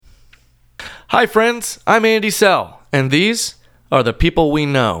Hi friends, I'm Andy Sell, and these are the people we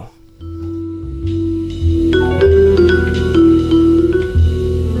know.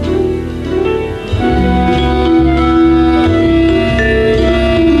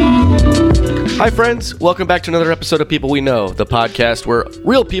 Hi friends, welcome back to another episode of People We Know, the podcast where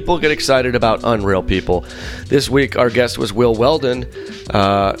real people get excited about unreal people. This week our guest was Will Weldon,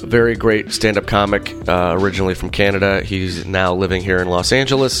 very great stand-up comic, originally from Canada. He's now living here in Los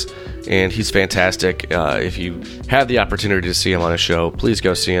Angeles, and he's fantastic. If you have the opportunity to see him on a show, please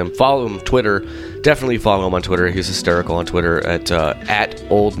go see him. Follow him on Twitter. Definitely follow him on Twitter. He's hysterical on Twitter at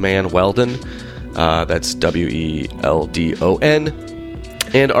 @oldmanweldon. That's WELDON.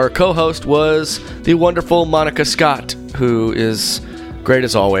 And our co-host was the wonderful Monica Scott, who is great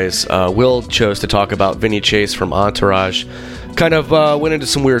as always. Will chose to talk about Vinny Chase from Entourage. Kind of went into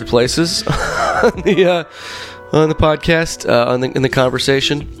some weird places on the podcast, in the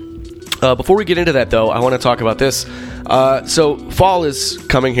conversation. Before we get into that, though, I want to talk about this. So fall is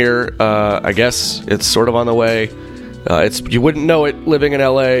coming here. I guess it's sort of on the way. You wouldn't know it living in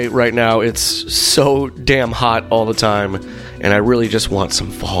LA right now. It's so damn hot all the time, and I really just want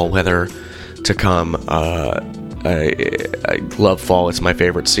some fall weather to come. I love fall. It's my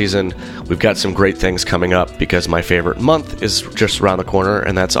favorite season. We've got some great things coming up because my favorite month is just around the corner,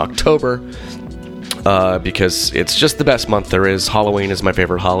 and that's October. Because it's just the best month there is. Halloween is my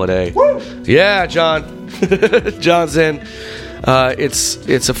favorite holiday. Woo! Yeah, John. John's in.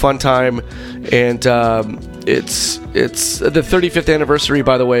 It's a fun time, and it's the 35th anniversary,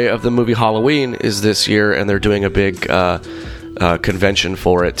 by the way, of the movie Halloween is this year, and they're doing a big convention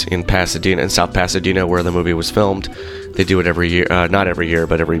for it in Pasadena, in South Pasadena, where the movie was filmed. They do it every year, not every year,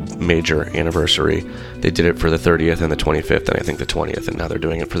 but every major anniversary. They did it for the 30th and the 25th, and I think the 20th, and now they're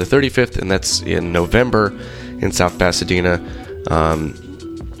doing it for the 35th, and that's in November in South Pasadena.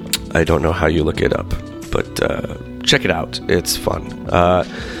 I don't know how you look it up, but check it out. It's fun.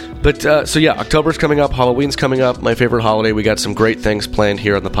 So yeah, October's coming up, Halloween's coming up, my favorite holiday. We got some great things planned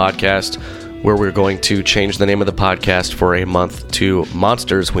here on the podcast, where we're going to change the name of the podcast for a month to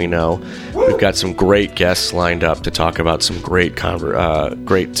Monsters We Know. We've got some great guests lined up to talk about some great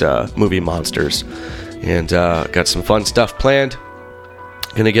movie monsters, and got some fun stuff planned.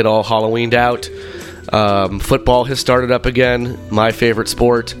 Gonna get all Halloweened out. Football has started up again, my favorite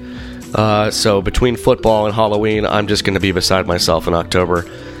sport. So between football and Halloween, I'm just going to be beside myself in October.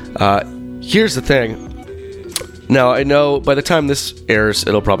 Here's the thing. Now, I know by the time this airs,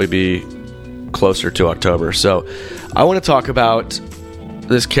 it'll probably be closer to October. So I want to talk about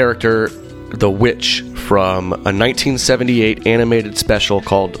this character, the Witch, from a 1978 animated special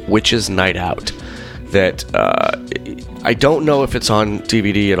called Witch's Night Out. That I don't know if it's on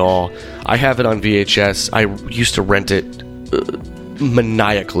DVD at all. I have it on VHS. I used to rent it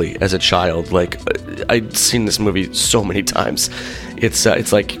maniacally as a child. Like, I'd seen this movie so many times. It's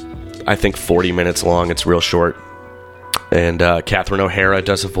like, I think 40 minutes long. It's real short. And Catherine O'Hara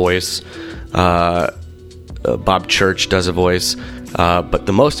does a voice. Bob Church does a voice. But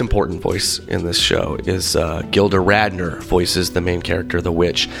the most important voice in this show is Gilda Radner voices the main character, the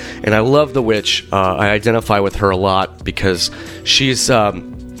Witch. And I love the Witch. I identify with her a lot because she's...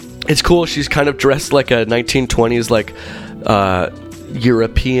 it's cool. She's kind of dressed like a 1920s, like...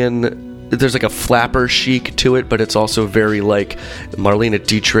 European. There's like a flapper chic to it, but it's also very like Marlene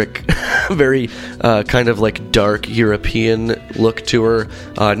Dietrich, very kind of like dark European look to her.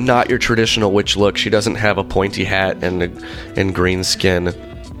 Not your traditional witch look. She doesn't have a pointy hat and green skin,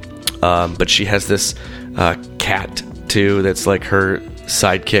 but she has this cat too that's like her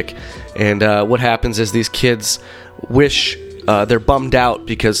sidekick. And what happens is these kids wish they're bummed out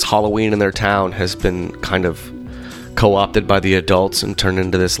because Halloween in their town has been kind of co-opted by the adults and turned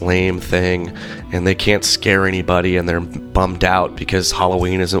into this lame thing, and they can't scare anybody, and they're bummed out because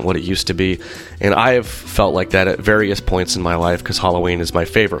Halloween isn't what it used to be. And I have felt like that at various points in my life because Halloween is my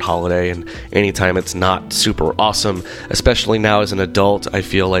favorite holiday, and anytime it's not super awesome, especially now as an adult, I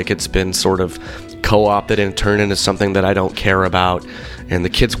feel like it's been sort of co-opted and turned into something that I don't care about, and the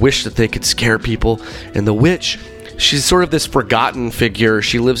kids wish that they could scare people. And the Witch, she's sort of this forgotten figure.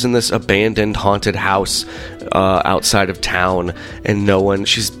 She lives in this abandoned, haunted house outside of town, and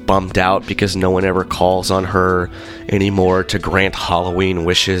she's bummed out because no one ever calls on her anymore to grant Halloween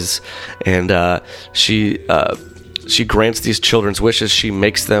wishes. And she grants these children's wishes. She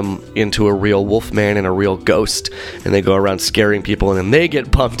makes them into a real wolfman and a real ghost, and they go around scaring people, and then they get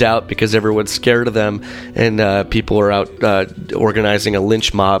bummed out because everyone's scared of them, and people are out organizing a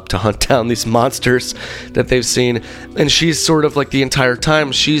lynch mob to hunt down these monsters that they've seen. And she's sort of like, the entire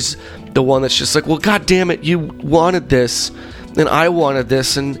time, she's the one that's just like, well, god damn it, you wanted this, and I wanted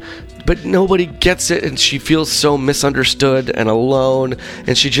this, but nobody gets it, and she feels so misunderstood and alone,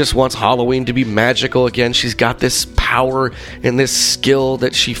 and she just wants Halloween to be magical again. She's got this power and this skill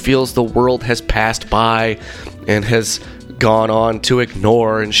that she feels the world has passed by and has gone on to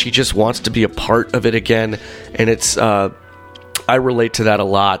ignore, and she just wants to be a part of it again. And it's I relate to that a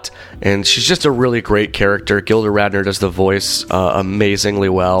lot, and she's just a really great character. Gilda Radner does the voice amazingly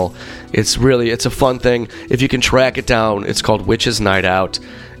well. It's a fun thing. If you can track it down, it's called Witch's Night Out,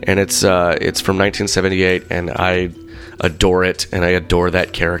 and it's from 1978, and I adore it, and I adore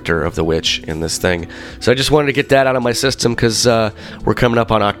that character of the witch in this thing. So I just wanted to get that out of my system, because we're coming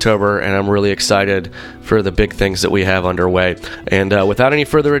up on October, and I'm really excited for the big things that we have underway. And without any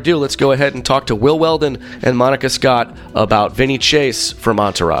further ado, let's go ahead and talk to Will Weldon and Monica Scott about Vinny Chase from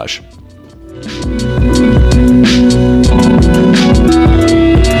Entourage.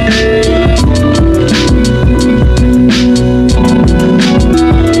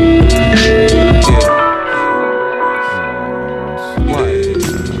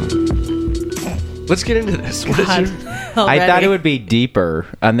 Let's get into this. I thought it would be deeper,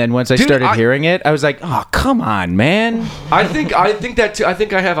 and then once I started hearing it, I was like, "Oh, come on, man!" I think that too. I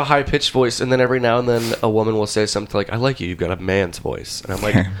think I have a high pitched voice, and then every now and then a woman will say something like, "I like you. You've got a man's voice," and I'm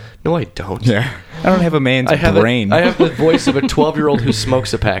like, "No, I don't. Yeah, I don't have a man's brain. I have the voice of a 12-year-old who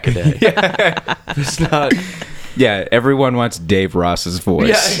smokes a pack a day. Yeah. It's not." Yeah, everyone wants Dave Ross's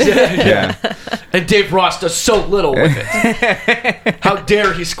voice. Yeah. And Dave Ross does so little with it. How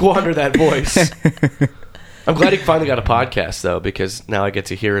dare he squander that voice? I'm glad he finally got a podcast, though, because now I get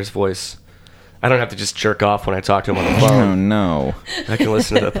to hear his voice. I don't have to just jerk off when I talk to him on the phone. Oh, no. I can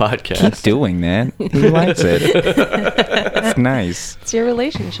listen to the podcast. Keep doing that. He likes it. It's nice. It's your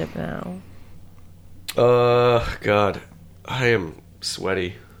relationship now. God. I am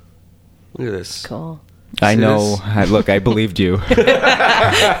sweaty. Look at this. Cool. I know. Look, I believed you.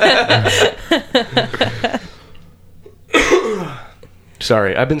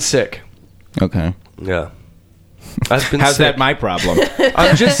 Sorry, I've been sick. Okay. Yeah. I've been How's sick. that my problem?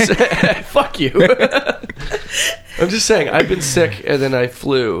 I'm just... Fuck you. I'm just saying, I've been sick, and then I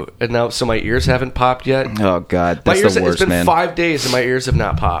flew, and now, so my ears haven't popped yet. Oh, God. That's the worst, It's been man. 5 days, and my ears have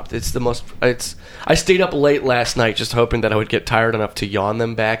not popped. It's the most... I stayed up late last night just hoping that I would get tired enough to yawn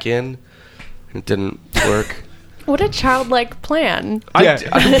them back in. It didn't work. What a childlike plan. Yeah.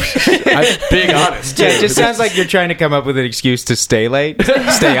 I'm being honest. Yeah, too. it just sounds like you're trying to come up with an excuse to stay late,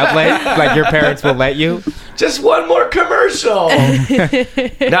 stay up late, like your parents will let you. Just one more commercial.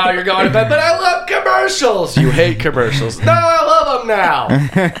 Now you're going to bed, but I love commercials. You hate commercials. No, I love them now.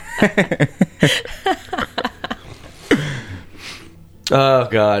 Oh,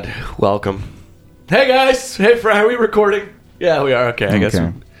 God. Welcome. Hey, guys. Hey, are we recording? Yeah, we are. Okay, I guess.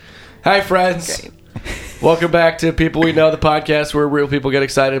 Hi, friends. Great. Welcome back to People We Know, the podcast where real people get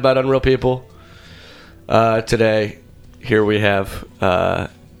excited about unreal people. Today, here we have... Are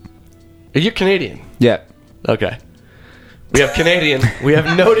you Canadian? Yeah. Okay. We have Canadian. We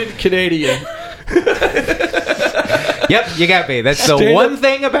have noted Canadian. Yep, you got me. That's the one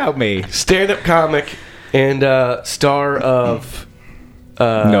thing about me. Stand-up comic and star of...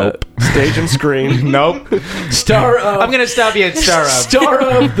 Nope. Stage and screen. Nope. Star of... I'm going to stop you at star of. Star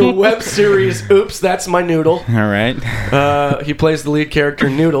of the web series Oops, That's My Noodle. All right. He plays the lead character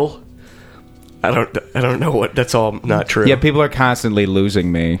Noodle. I don't know what... That's all not true. Yeah, people are constantly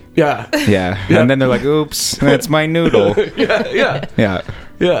losing me. Yeah. Yeah. And then they're like, oops, that's my noodle. Yeah.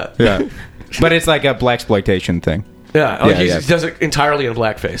 But it's like a blaxploitation thing. Yeah. Oh, he does it entirely in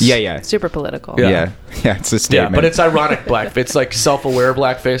blackface. Yeah. Super political. Yeah, it's a statement. Yeah, but it's ironic blackface. It's like self-aware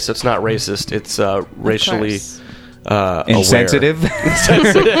blackface, so it's not racist. It's racially insensitive.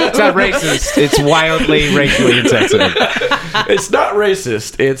 It's not racist. It's wildly racially insensitive. It's not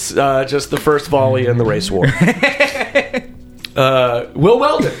racist. It's just the first volley in the race war. Will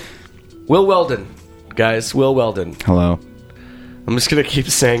Weldon. Will Weldon. Guys, Will Weldon. Hello. I'm just going to keep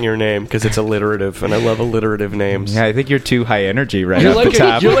saying your name because it's alliterative, and I love alliterative names. Yeah, I think you're too high energy off like the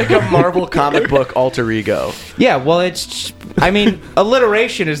top. You're like a Marvel comic book alter ego. Yeah, well,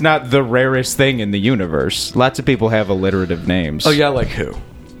 alliteration is not the rarest thing in the universe. Lots of people have alliterative names. Oh, yeah, like who?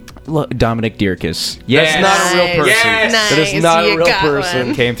 Dominic Dierkes. Yes. That's not a real person. Yes. Nice. That is not a real person.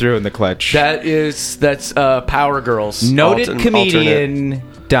 One. Came through in the clutch. That's Power Girls. Noted comedian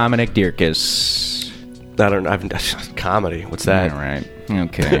alternate. Dominic Dierkes. I don't know. Comedy. What's that? All right.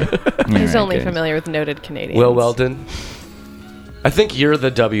 Okay. He's only familiar with noted Canadians. Will Weldon. I think you're the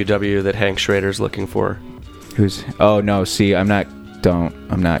WW that Hank Schrader's looking for. Who's? Oh no. See, I'm not.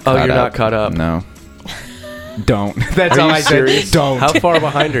 I'm not. Oh, you're not caught up. No. Don't. That's all I serious? said. Don't. How far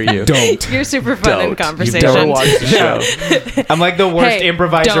behind are you? Don't. You're super fun in You've conversation. never watched the show. I'm like the worst Hey,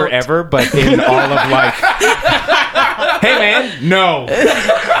 improviser don't. ever, but in all of life. Hey, man. No.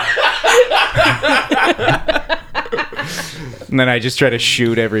 And then I just try to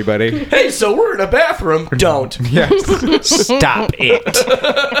shoot everybody. Hey, so we're in a bathroom. Don't. Yeah. Stop it.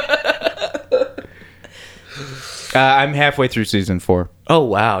 I'm halfway through season 4. Oh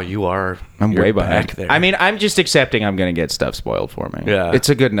wow, you are. I'm you're way behind. back there. I mean, I'm just accepting I'm going to get stuff spoiled for me. Yeah. It's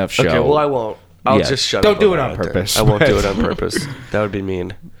a good enough show. Okay, well I won't. I'll Yeah. just shut Don't up. do it about on then. purpose. I won't do it on purpose. That would be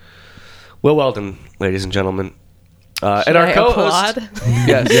mean. Will Weldon, ladies and gentlemen. And our I co-host. applaud?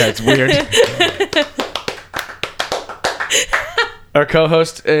 Yes. Yeah, it's weird. Our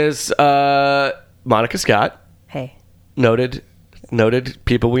co-host is Monica Scott, Hey. noted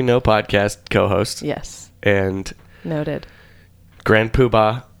People We Know podcast co-host, Yes. and Noted. Grand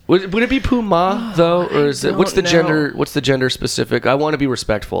Poobah. Would it be Puma though, or is it? What's the don't gender? know. What's the gender specific? I want to be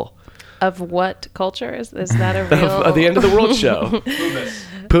respectful. Of what culture? Is that a real... Of the End of the World show.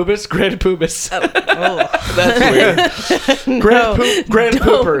 Poobas, Grand Poobas. That's weird. Grand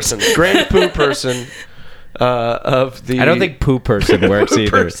Poo person. Grand Poo person. Of the. I don't think poo person works Poo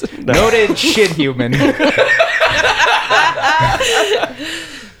either. person, no. Noted shit human.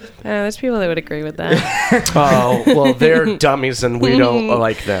 There's people that would agree with that. Oh well, they're dummies and we don't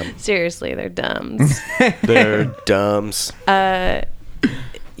like them. Seriously, they're dumbs. They're dumbs.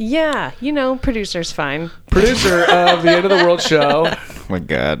 Yeah, producer's fine. Producer of the End of the World show. Oh my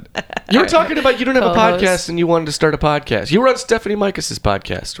god. You were talking about you don't have a Co-host. podcast and you wanted to start a podcast. You were on Stephanie Micus's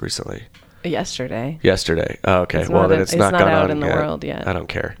podcast recently. Yesterday. Yesterday. Oh, okay. It's well, not then in- it's it's not not gone out on in the yet. world yet. I don't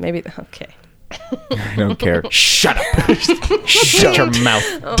care. Maybe. Okay. I don't care. Shut up. Shut your mouth.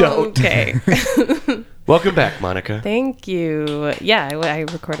 Don't. Okay. Welcome back, Monica. Thank you. Yeah, I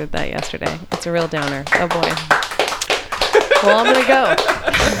recorded that yesterday. It's a real downer. Oh boy. Well, I'm gonna go.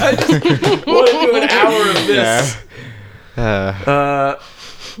 I want to do an hour of this.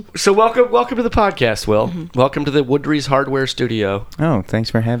 So welcome to the podcast, Will. Mm-hmm. Welcome to the Woodry's Hardware Studio. Oh, thanks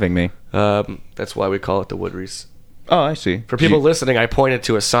for having me. That's why we call it the Woodry's. Oh, I see. For people listening, I pointed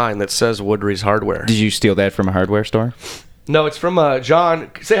to a sign that says Woodry's Hardware. Did you steal that from a hardware store? No, it's from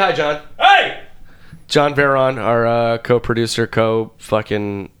John. Say hi, John. Hey! John Veron, our co-producer,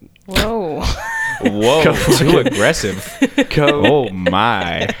 co-fucking... Whoa. Whoa, too aggressive. Oh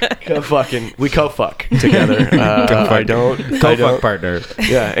my. Co-fucking... We co-fuck together. I don't... Co-fuck partner.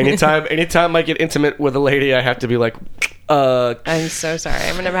 Yeah, anytime I get intimate with a lady, I have to be like... I'm so sorry.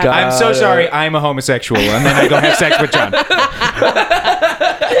 I'm gonna have. I'm so sorry. I'm a homosexual, and then I go have sex with John.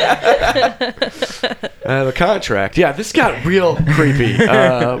 I have a contract. Yeah, this got real creepy.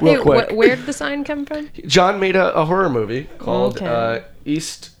 Real quick. Where did the sign come from? John made a horror movie called Okay.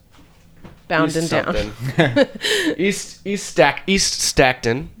 East Bound and Down. something. East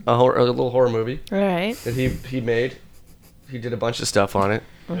Stackton, a little horror movie Right. that he made. He did a bunch of stuff on it,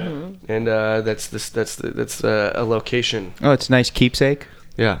 and that's a location. Oh, it's a nice keepsake.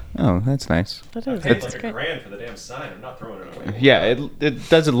 Yeah. Oh, that's nice. That is. Paid That's like great. $1,000 for the damn sign. I'm not throwing it away. Yeah, it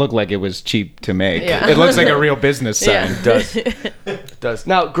doesn't look like it was cheap to make. Yeah. It looks like a real business sign. Yeah. Does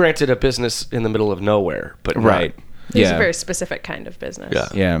now granted a business in the middle of nowhere, but not- Right. It's a Yeah. very specific kind of business. Yeah.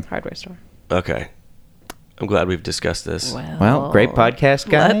 Yeah. Hardware store. Okay. I'm glad we've discussed this. Well, great podcast,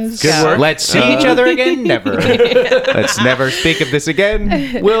 guys. Let's Good go. work. Let's see each other again. Never. Let's never speak of this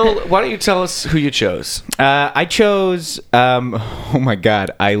again. Will, why don't you tell us who you chose? I chose. Oh my God!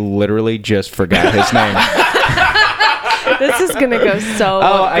 I literally just forgot his name. This is gonna go so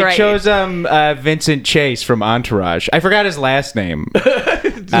Oh, I great. chose Vincent Chase from Entourage. I forgot his last name.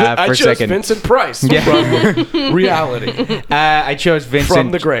 I For a chose second. Vincent Price from Reality. I chose Vincent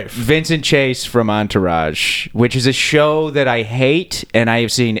From the grave. Vincent Chase from Entourage, which is a show that I hate and I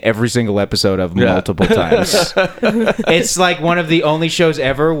have seen every single episode of multiple times. It's like one of the only shows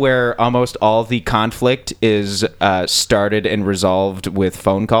ever where almost all the conflict is started and resolved with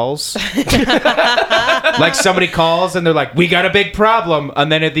phone calls. Like somebody calls and they're like, "We got a big problem,"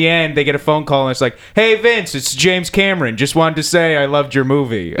 and then at the end they get a phone call and it's like, "Hey Vince, it's James Cameron. Just wanted to say I loved your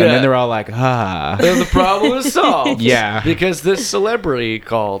movie." And Yeah. then they're all like, "Ah." And the problem is solved. Yeah. Because this celebrity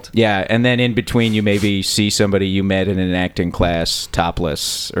called. Yeah, and then in between you maybe see somebody you met in an acting class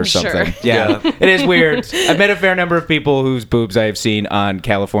topless or Sure. something. Yeah. It is weird. I've met a fair number of people whose boobs I have seen on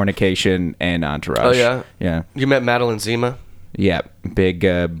Californication and Entourage. Oh, yeah? Yeah. You met Madeline Zima? Yeah. Big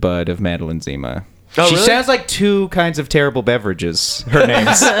bud of Madeline Zima. Oh, she really? sounds like two kinds of terrible beverages, her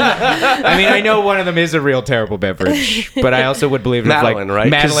names. I mean, I know one of them is a real terrible beverage, but I also would believe it if, Madeline, like, right?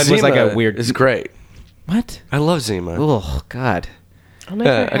 'Cause Madeline was like Zima a weird... is great. What? I love Zima. Oh, God. I'll never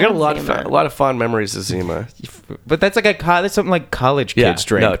Yeah, I got have a Zima. lot of fond memories of Zima. But that's like that's something like college Yeah, kids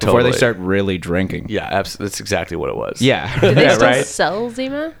drink no, before they totally. start really drinking. Yeah, absolutely. That's exactly what it was. Yeah. Do they yeah, still right. sell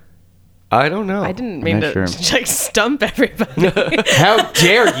Zima? I don't know. I didn't mean not to sure. like stump everybody. How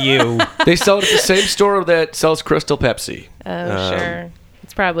dare you? They sell it at the same store that sells Crystal Pepsi. Oh, sure.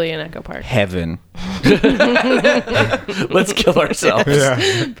 It's probably in Echo Park. Heaven. Let's kill ourselves.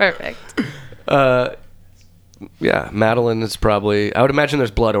 Perfect. Yeah, Madeline is probably. I would imagine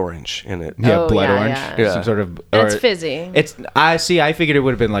there's blood orange in it. Yeah, Oh, blood yeah, orange. yeah. Some sort of. And it's or- fizzy. It's. I see. I figured it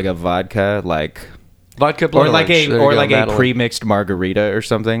would have been like a vodka, like. Vodka blood Or like orange. There you or go, like a Madeline. pre-mixed margarita or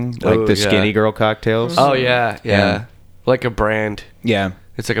something, like Oh, the yeah. Skinny Girl cocktails. Oh yeah, yeah, Yeah. like a brand. yeah,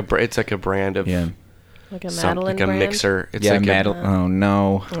 It's like a brand of yeah, Like a some, Madeline like a brand? mixer. It's yeah. like Madeline. Oh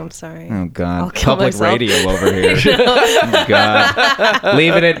no. Oh, I'm sorry. Oh I'll God. kill Public myself. radio over here. Oh, God.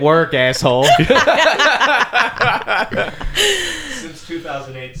 Leave it at work, asshole. Since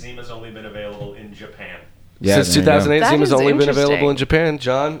 2008, Zima's only been available in Japan. Yeah, Since there you go. 2008, That Zima's is only been available interesting. in Japan.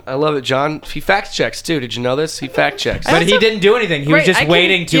 John, I love it. John, he fact checks too. Did you know this? He fact checks. But he didn't do anything. He was Right, just I can-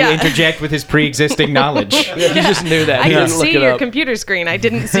 waiting to yeah. interject with his pre-existing knowledge. You just knew that. I He can didn't look see it your up. computer screen. I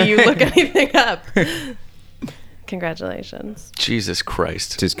didn't see you look anything up. Congratulations. Jesus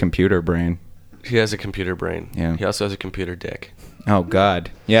Christ. It's his computer brain. He has a computer brain. Yeah. He also has a computer dick. Oh God.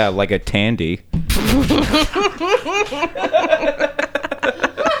 Yeah, like a tandy.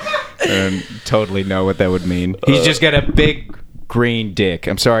 Totally know what that would mean. He's just got a big green dick.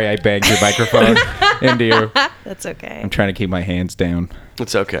 I'm sorry I banged your microphone into you. That's okay. I'm trying to keep my hands down.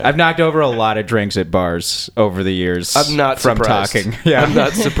 It's okay. I've knocked over a lot of drinks at bars over the years. I'm not from surprised. talking. Yeah, I'm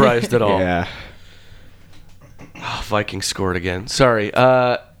not surprised at all. Yeah. Oh, Vikings scored again. Sorry.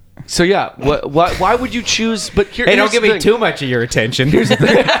 So yeah, why would you choose? But here, Hey, don't here's give the me thing. too much of your attention.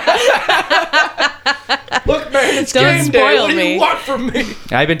 Look, man, it's Don't game day. spoil What do me. you want from me?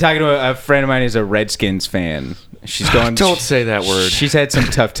 I've been talking to a friend of mine who's a Redskins fan. She's going. Don't say that word. She's had some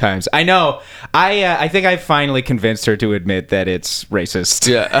tough times. I know. I think I finally convinced her to admit that it's racist.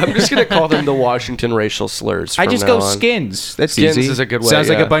 Yeah, I'm just gonna call them the Washington racial slurs. I from just now go on. Skins. That's Skins easy. is a good way, Sounds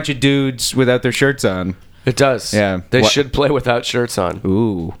like yeah. a bunch of dudes without their shirts on. It does. Yeah. They What- should play without shirts on.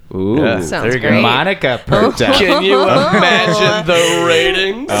 Ooh, ooh. Yeah. Sounds There you go. great. Monica Perta. Can you imagine the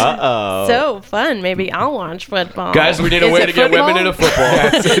ratings? Uh-oh. So fun. Maybe I'll watch football. Guys, we need a Is way it to get women football?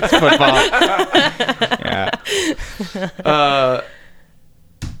 into football. It's football. Yeah.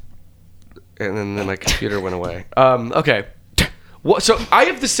 And then my computer went away. Okay. So I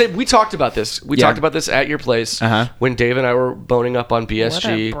have the same. We talked about this. We Yeah. talked about this at your place Uh-huh. when Dave and I were boning up on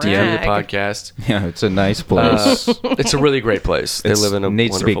BSG, What a DMing the brag. podcast. Yeah, it's a nice place. It's a really great place. They It's- live in a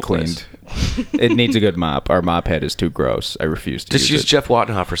needs to be wonderful cleaned. place. It needs a good mop. Our mop head is too gross. I refuse to Just use use it. Jeff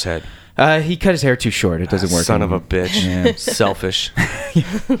Wattenhofer's head. He cut his hair too short. It doesn't work. Son of a anymore. bitch. Yeah. Selfish.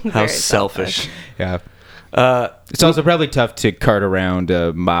 How selfish. Yeah. It's also probably tough to cart around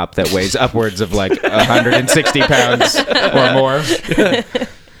a mop that weighs upwards of like 160 pounds or more.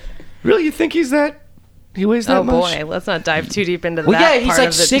 Really, you think he's that? He weighs that Oh much? boy, let's not dive too deep into Well, that. yeah, he's part like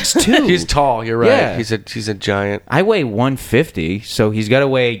of the 6'2". He's tall. You're right. Yeah. He's a giant. I weigh 150, so he's got to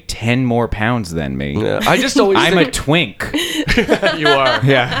weigh 10 more pounds than me. Yeah. I just always. I'm a think twink. you are.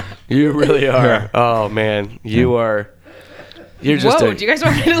 Yeah. You really are. Yeah. Oh man, you are. You're just. Whoa, a, do you guys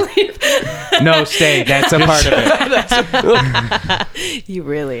want me to leave? No, stay. That's a part of it. You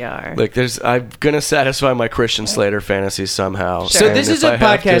really are. Like I'm gonna satisfy my Christian Slater fantasies somehow. Sure. So And this if is a I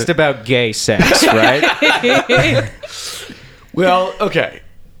have podcast to- about gay sex, right? Well, okay.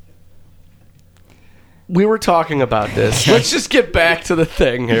 We were talking about this. Let's just get back to the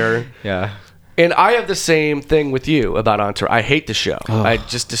thing here. Yeah. And I have the same thing with you about Entourage. I hate the show. I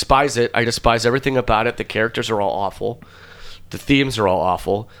just despise it. I despise everything about it. The characters are all awful. The themes are all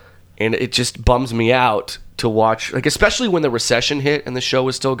awful. And it just bums me out to watch, like, especially when the recession hit and the show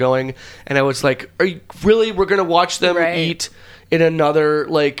was still going. And I was like, are you really? We're going to watch them Right. eat in another,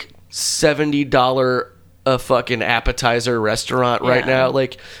 like, $70 a fucking appetizer restaurant right Yeah. now?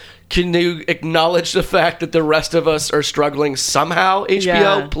 Like, can you acknowledge the fact that the rest of us are struggling somehow, HBO,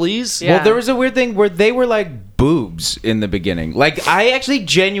 Yeah. please? Yeah. Well, there was a weird thing where they were like boobs in the beginning. Like, I actually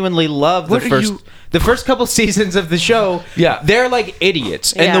genuinely love What are you- the first couple seasons of the show. Yeah. They're like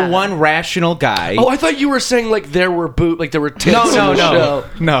idiots. And Yeah. the one rational guy. Oh, I thought you were saying like there were like there were tits no, in no, the no. show.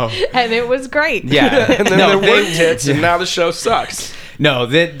 No. And it was great. Yeah. And then no, there they, weren't tits, and now the show sucks. No,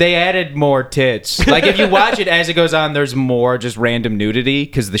 they added more tits. Like, if you watch it as it goes on, there's more just random nudity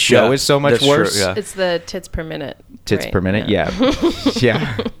because the show Yeah, is so much that's true, worse. yeah. It's the tits per minute. Tits right? per minute, yeah.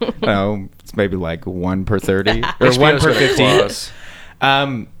 Yeah. Oh, it's maybe like 1 per 30 or HBO's 1 per gonna 15. close.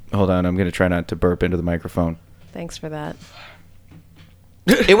 Hold on, I'm going to try not to burp into the microphone. Thanks for that.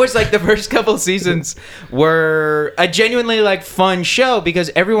 It was like the first couple seasons were a genuinely like fun show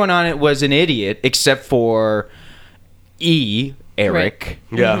because everyone on it was an idiot except for Eric,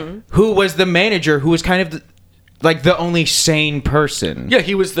 Yeah. who was the manager, who was kind of like the only sane person. Yeah,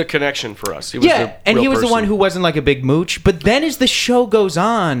 he was the connection for us. He was Yeah, the and real he was the person. one who wasn't like a big mooch. But then as the show goes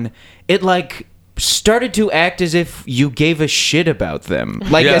on, it like started to act as if you gave a shit about them.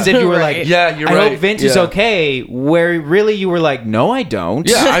 Like Yeah. as if you were Right. like, Yeah, you're I right. hope Vince is Yeah. okay. Where really you were like, no, I don't.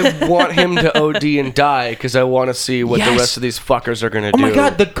 Yeah, I want him to OD and die because I want to see what the Yes. rest of these fuckers are going to Oh do. my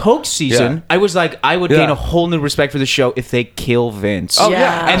god, the Coke season, Yeah. I was like, I would Yeah. gain a whole new respect for the show if they kill Vince. Oh, Yeah.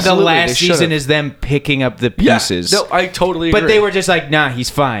 yeah. And the absolutely, last they season should've. is them picking up the Yeah. pieces. No, I totally agree. But they were just like, nah, he's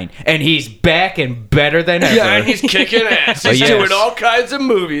fine. And he's back and better than ever. Yeah, and he's kicking ass. He's Yes. doing all kinds of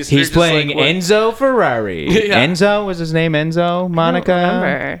movies. He's They're just playing like, what? Enzo Ferrari. Yeah. Enzo was his name. Enzo, Monica. I don't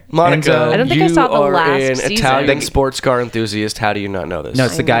remember. Monica, Enzo. I don't think I you saw the are last an season. Italian sports car enthusiast. How do you not know this? No,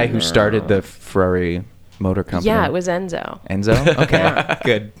 it's the guy who started the Ferrari Motor Company. Yeah, it was Enzo. Enzo. Okay,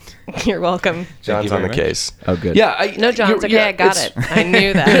 good. You're welcome. John's you on the very much. case. Oh, good. Yeah, No, John's okay. I got it. I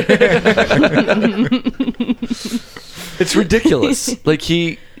knew that. It's ridiculous.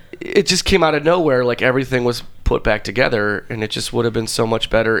 It just came out of nowhere. Like everything was put back together, and it just would have been so much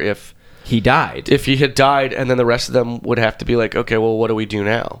better if He died. he had died, and then the rest of them would have to be like, okay, well, what do we do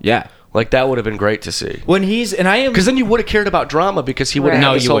now? Yeah. Like that would have been great to see. When he's and I am Because then you would have cared about drama because he would have Right. had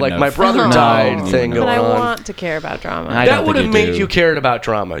No, this you whole wouldn't like my have. brother No. died No, thing you going But I on. want to care about drama. I That don't would think have you made do. you cared about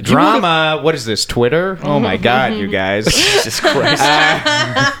drama. You drama. What is this? Twitter? Oh my God, you guys! Jesus Christ.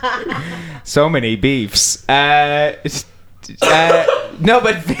 So many beefs. No,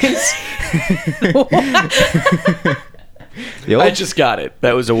 but Vince. The old I just got it.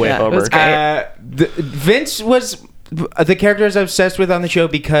 That was a wave Yeah, it over. was great. Vince was the character I was obsessed with on the show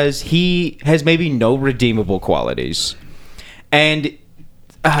because he has maybe no redeemable qualities, and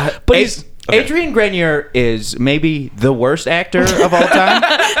But he's- okay. Adrian Grenier is maybe the worst actor of all time.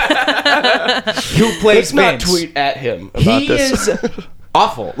 Who plays Let's not Vince? tweet at him about He this. is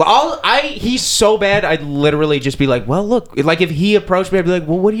awful. He's so bad. I'd literally just be like, well, look, like if he approached me, I'd be like,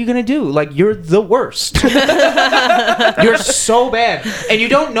 well, what are you gonna do? Like, you're the worst. You're so bad, and you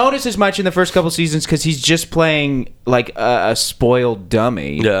don't notice as much in the first couple seasons because he's just playing like a spoiled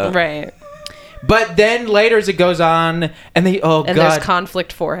dummy. Yeah. Right. But then later, as it goes on, and And God. there's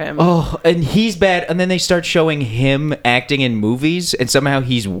conflict for him. Oh, and he's bad, and then they start showing him acting in movies, and somehow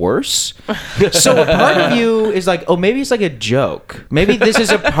he's worse. So a part of you is like, oh, maybe it's like a joke. Maybe this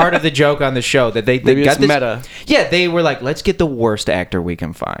is a part of the joke on the show that they Maybe got it's this meta. Yeah, they were like, let's get the worst actor we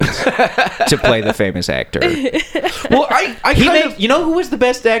can find to play the famous actor. Well, I He kind made, of. you know who was the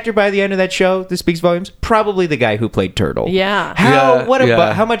best actor by the end of that show? This speaks volumes. Probably the guy who played Turtle. Yeah.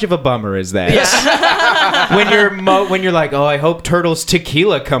 How much of a bummer is that? when you're like, oh, I hope Turtle's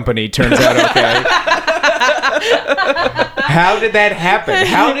Tequila Company turns out okay. How did that happen?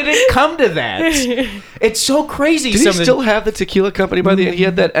 How did it come to that? It's so crazy. Did he still have the tequila company by the end? He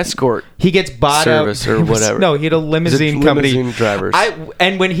had that escort. He gets bought Service out or whatever. No, he had a limousine company. Limousine drivers.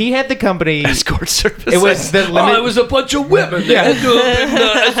 And when he had the company, Escort service. It was the limit- it was a bunch of women. Yeah. That ended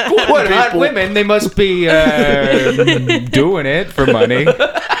up in, escorting what hot people. women? They must be doing it for money.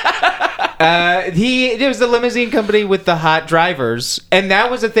 It was the limousine company with the hot drivers, and that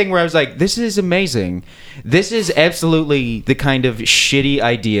was a thing where I was like, "This is amazing. This is absolutely the kind of shitty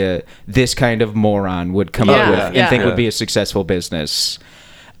idea this kind of moron would come up Yeah, with and yeah. think Yeah. would be a successful business."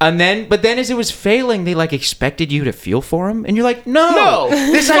 But then as it was failing, they like expected you to feel for him, and you're like, "No,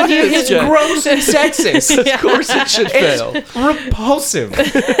 this fuck idea this is guy." gross and sexist." Of course it should fail. It's repulsive.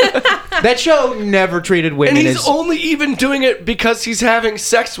 That show never treated women And he's as. only even doing it because he's having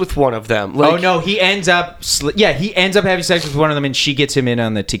sex with one of them. Like, Oh no, he ends up having sex with one of them, and she gets him in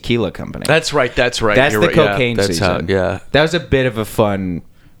on the tequila company. That's right. That's right. That's You're the right. Yeah, cocaine that's season. How, yeah. That was a bit of a fun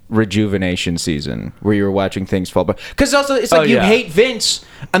rejuvenation season where you were watching things fall apart. Because also, it's like Oh, you yeah. hate Vince,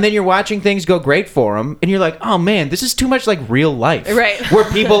 and then you're watching things go great for him, and you're like, oh man, this is too much like real life. Right. Where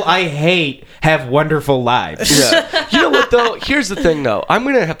people I hate have wonderful lives. Yeah. You know what though? Here's the thing though. I'm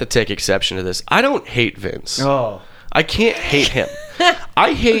gonna have to take exception to this. I don't hate Vince. Oh. I can't hate him.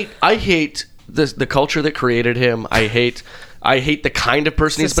 I hate the culture that created him. I hate the kind of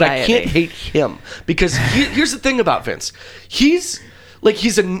person he is, but I Society. can't hate him because here's the thing about Vince. He's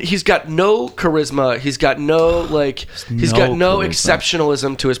got no charisma. He's got no charisma.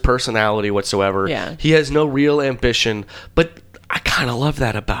 exceptionalism to his personality whatsoever. Yeah. He has no real ambition. But I kind of love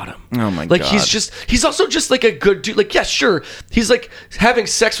that about him. Oh my like, God. he's also just like a good dude. Like, yeah, sure, he's like having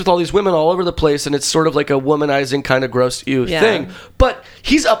sex with all these women all over the place, and it's sort of like a womanizing kind of gross to you thing. But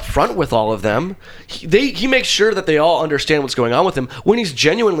he's upfront with all of them. He makes sure that they all understand what's going on with him. When he's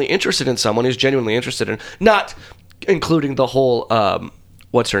genuinely interested in someone, he's genuinely interested in, not including the whole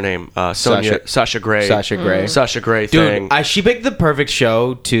what's her name? Sasha Grey. Sasha Grey thing. Dude, she picked the perfect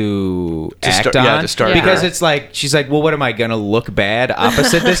show to act start- on. yeah, to start because her. it's like, she's like, well, what am I going to look bad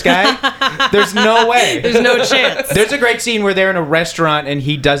opposite this guy? There's no way. There's no chance. There's a great scene where they're in a restaurant and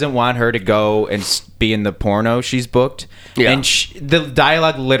he doesn't want her to go and be in the porno she's booked. Yeah. And the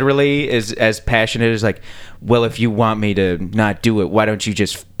dialogue literally is as passionate as like, well, if you want me to not do it, why don't you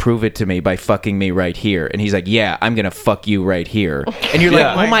just prove it to me by fucking me right here? And he's like, yeah, I'm going to fuck you right here. And you're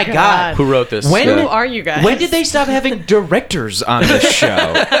Yeah. like, oh my God. Who wrote this? When Who are you guys? When did they stop having directors on this show?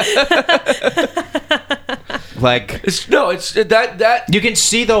 Like, It's that you can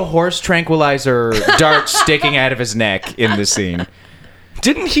see the horse tranquilizer dart sticking out of his neck in the scene.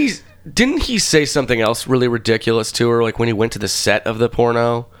 didn't he say something else really ridiculous to her, like when he went to the set of the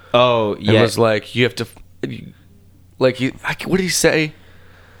porno? Oh, And yeah. was like, you have to, like, what did he say?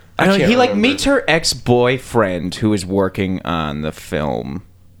 I know, can't he like remember. meets her ex-boyfriend who is working on the film,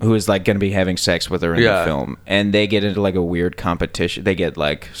 who is like going to be having sex with her in Yeah. the film, and they get into like a weird competition. They get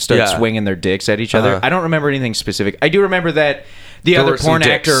like start Yeah. swinging their dicks at each other. Uh-huh. I don't remember anything specific. I do remember that the There other were some porn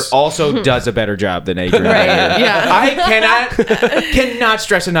dicks. actor also does a better job than Adrian. Right, Brody. yeah. I cannot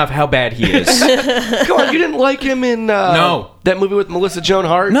stress enough how bad he is. Come on, you didn't like him in No. that movie with Melissa Joan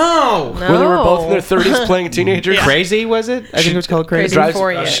Hart? No. Where they were both in their No. 30s playing teenagers? Crazy, was it? I think it was called Crazy. Crazy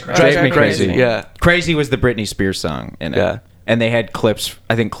for you. Drives me crazy. Yeah. Crazy was the Britney Spears song in it. Yeah. And they had clips,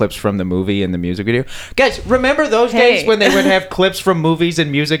 I think clips from the movie and the music video. Guys, remember those Hey. days when they would have clips from movies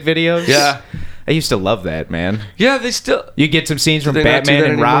and music videos? Yeah. I used to love that, man. Yeah, they still. You get some scenes from they not do Batman that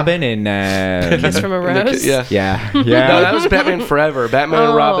and anymore? Robin and Kiss from a Rose? Yeah. yeah. No, Yeah. that was Batman Forever. Batman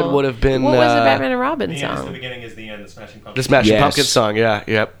and Robin would have been What was the Batman and Robin The end is the song? beginning is the end. The Smashing the Pumpkins. Smashing Yes. Pumpkins song. Yeah,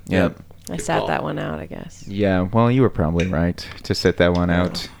 yep. Yep. I sat that one out, I guess. Yeah, well, you were probably right to set that one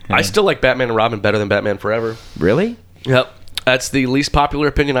out. I Yeah. still like Batman and Robin better than Batman Forever. Really? Yep. That's the least popular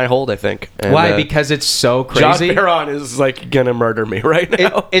opinion I hold, I think. And, Why? Because it's so John crazy? Barron is like gonna murder me right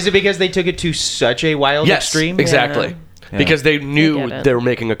now. Is it because they took it to such a wild Yes, extreme? exactly. Yeah. Because they knew I get it. they were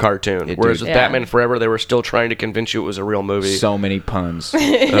making a cartoon. It Whereas did. with Yeah. Batman Forever, they were still trying to convince you it was a real movie. So many puns.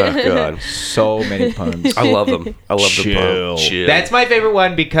 Oh, God. So many puns. I love them. I love the pun. Chill. That's my favorite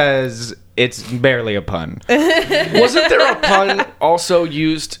one because it's barely a pun. Wasn't there a pun also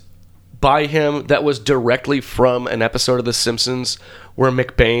used by him that was directly from an episode of The Simpsons where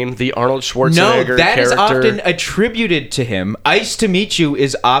McBain, the Arnold Schwarzenegger No, that character... is often attributed to him. Ice to Meet You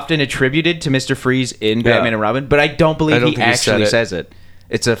is often attributed to Mr. Freeze in Yeah. Batman and Robin, but I don't believe I don't he think he said actually it. says it.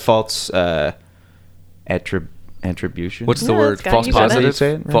 It's a false attribution. What's the No, word? it's got- False you got it. positive?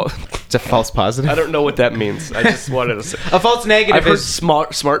 Say it, right? Fal- It's a false positive. I don't know what that means. I just wanted to say... A false negative I've heard is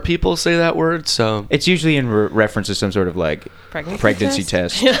smart people say that word, so... it's usually in reference to some sort of like Pregnancy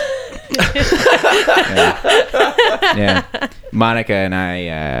test. test? Yeah. Monica and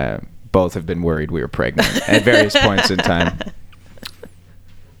I both have been worried we were pregnant at various points in time.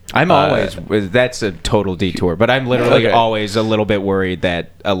 I'm always that's a total detour, but I'm literally Okay. always a little bit worried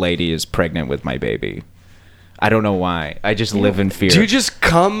that a lady is pregnant with my baby. I don't know why. I just live in fear. Do you just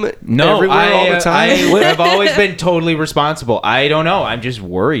come no, everywhere all the time? I've always been totally responsible. I don't know. I'm just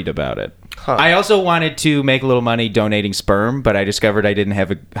worried about it. Huh. I also wanted to make a little money donating sperm, but I discovered I didn't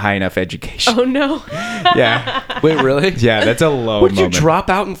have a high enough education. Oh, no. Yeah. Wait, really? Yeah, that's a low Would you moment. drop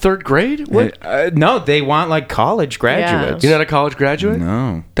out in third grade? What? No, they want like college graduates. You're not a college graduate?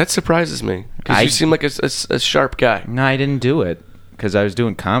 No. That surprises me. Because you seem like a sharp guy. No, I didn't do it because I was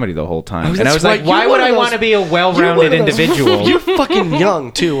doing comedy the whole time. Oh, And I that's was like, right. why You're would one of I those- want to be a You're one well-rounded of those- individual? You're fucking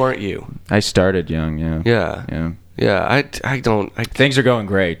young, too, aren't you? I started young, yeah. Yeah. Yeah. Yeah, I don't... Things are going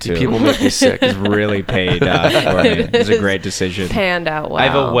great, too. People make me sick. It's really paid off for me. It was a great decision. Panned out well. I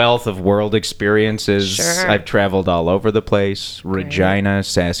have a wealth of world experiences. Sure. I've traveled all over the place. Regina,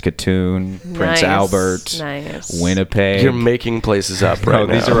 Saskatoon, Prince Nice. Albert, Nice. Winnipeg. You're making places up right No,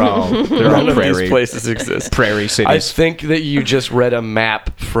 now. these are all they're None all of prairie these places exist. prairie I cities. think that you just read a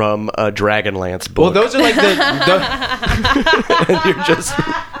map from a Dragonlance book. Well, those are like the and you're just...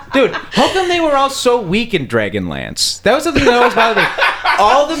 dude. How come they were all so weak in Dragonlance? That was something that always bothered me.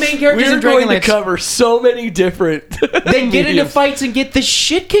 All the main characters We're in going to Dragonlance, cover so many different... they get into mediums. fights and get the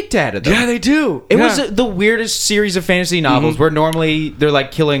shit kicked out of them. Yeah, they do. It Yeah. was the weirdest series of fantasy novels where normally they're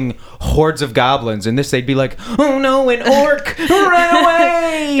like killing hordes of goblins, and this they'd be like, "Oh no, an orc, run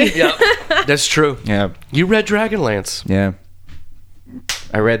away!" Yeah, that's true. Yeah, You read Dragonlance. yeah.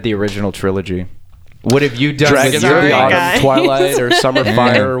 I read the original trilogy. What have you done Dragons with of your the Sorry, Autumn, guy. Twilight, or Summer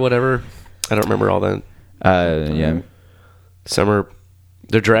Fire, or whatever. I don't remember all that. Yeah. Summer,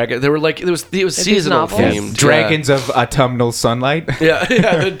 the dragon. They were like it was seasonal novels? themed. Dragons of autumnal sunlight. Yeah,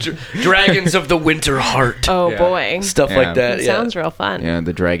 the dragons of the winter heart. Oh Yeah. boy. Stuff Yeah. like that. It Yeah. sounds real fun. Yeah,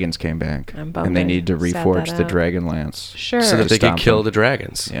 the dragons came back. I'm bummed and they I needed to sat reforge that the out. dragon lance. Sure. So that they could Stomp kill them. the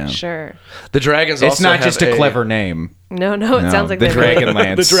dragons. Yeah. Sure. The dragons. It's also not have just a clever name. No, it No, sounds like the they dragon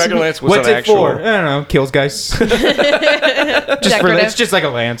lance. The dragon lance was What's an it actual. for? I don't know. Kills guys. It's just like a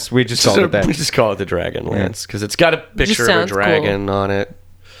lance. We just called it that. We just call it the dragon lance because it's got a picture of a sounds dragon on it.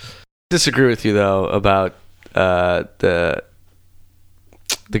 Disagree with you though about the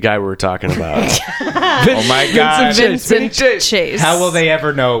guy we were talking about. Oh my god. Vincent Chase. Chase. How will they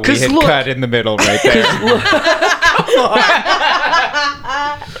ever know we 'Cause had look- cut in the middle right there?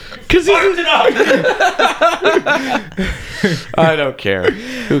 Because I don't care.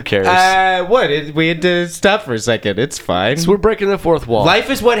 Who cares? We had to stop for a second. It's fine. So we're breaking the fourth wall. Life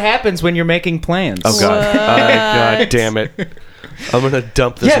is what happens when you're making plans. Oh god. Oh god damn it. I'm gonna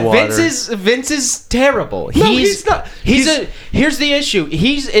dump this Yeah, water. Vince is terrible. No, he's not. Here's the issue.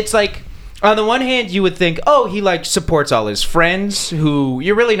 It's like on the one hand you would think, oh, he like supports all his friends who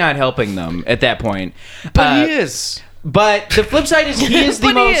you're really not helping them at that point. But he is. But the flip side is he is the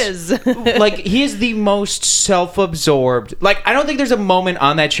But he most is. like he is the most self-absorbed. Like I don't think there's a moment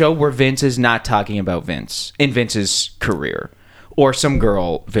on that show where Vince is not talking about Vince in Vince's career or some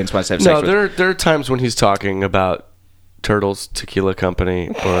girl Vince wants to have sex No, with. there are times when he's talking about Turtles Tequila Company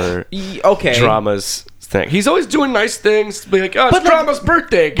or Okay. Drama's thing. He's always doing nice things. Be like, oh, it's But, like- Drama's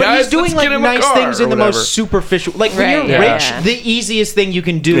birthday, But guys. he's doing Let's like get him a nice car," things in or the whatever. most superficial. Like when Right, you're yeah. rich, the easiest thing you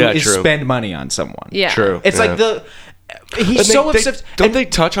can do Yeah, is true. spend money on someone. Yeah. True. It's Yeah. like he's And so they, obsessed. Don't and- they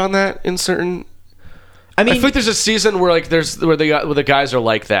touch on that in certain? I I mean, feel like there's a season where like where the guys are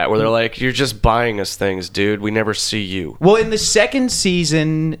like that, where they're like, "You're just buying us things, dude. We never see you." well, in the second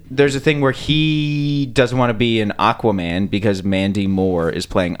season, there's a thing where he doesn't want to be an Aquaman because Mandy Moore is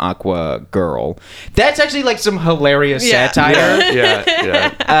playing Aqua Girl. That's actually like some hilarious Yeah. satire.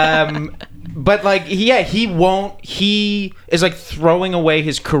 Yeah. But like, he won't. He is like throwing away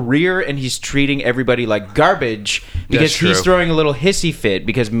his career, and he's treating everybody like garbage because That's he's true. throwing a little hissy fit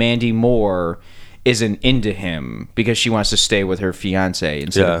because Mandy Moore isn't into him because she wants to stay with her fiance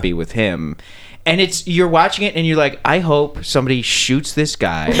instead Yeah. of be with him. And you're watching it, and you're like, I hope somebody shoots this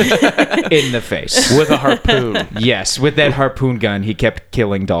guy in the face. With a harpoon. Yes, with that harpoon gun he kept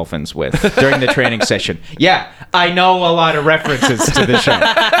killing dolphins with during the training session. Yeah, I know a lot of references to the show.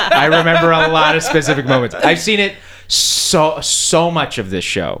 I remember a lot of specific moments. I've seen it so much of this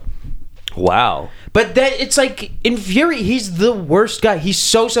show. Wow. But it's like infuriating. He's the worst guy. He's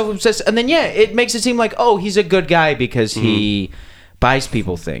so self-obsessed. And then it makes it seem like, oh, he's a good guy because he buys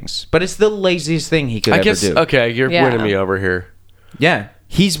people things. But it's the laziest thing he could I ever guess. do. Okay, you're Yeah. winning me over here. Yeah.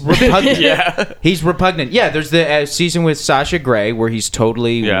 He's repugnant. Yeah. He's repugnant. Yeah, there's the season with Sasha Grey where he's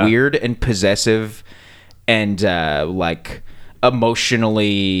totally Yeah. weird and possessive and like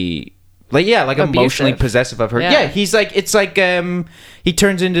emotionally emotionally Abusive. possessive of her. Yeah. Yeah, he's like it's like he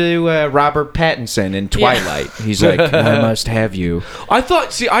turns into Robert Pattinson in Twilight. He's like, I must have you. I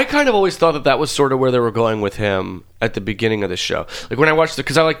kind of always thought that was sort of where they were going with him at the beginning of the show. Like when I watched it,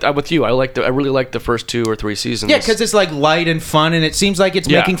 because I'm with you. I really liked the first 2 or 3 seasons. Yeah, because it's like light and fun, and it seems like it's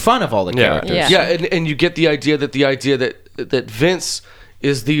Yeah. making fun of all the characters. Yeah. Yeah, and you get the idea that Vince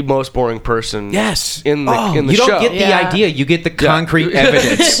is the most boring person. Yes. in the you show. don't get the Yeah. idea. You get the concrete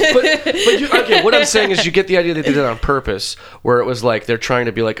evidence. okay, what I'm saying is you get the idea they did it on purpose, where it was like they're trying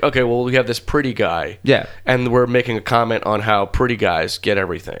to be like, okay, well, we have this pretty guy. Yeah. And we're making a comment on how pretty guys get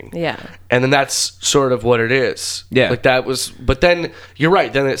everything. Yeah. And then that's sort of what it is. Yeah. Like that was, but then you're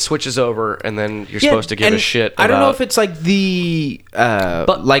right, then it switches over, and then you're supposed to give and a shit I don't know about- if it's like the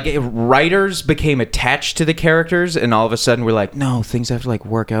like writers became attached to the characters, and all of a sudden we're like, no, things have to like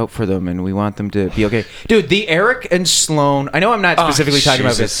work out for them, and we want them to be okay. Dude, the Eric and Sloane. I know I'm not specifically talking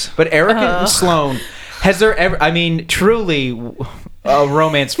about Jesus. this, but Eric and Sloane. Has there ever? I mean, truly. A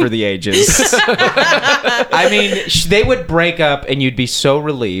romance for the ages. I mean, they would break up and you'd be so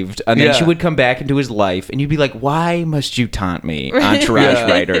relieved. And then Yeah. she would come back into his life and you'd be like, why must you taunt me, Entourage Yeah.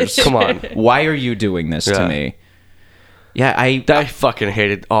 writers? Come on. Why are you doing this Yeah. to me? Yeah, I fucking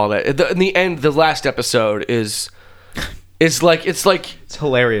hated all that. In the end, the last episode is like it's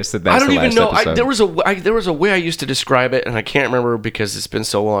hilarious that that's I don't the even last know. episode. There was a way I used to describe it, and I can't remember because it's been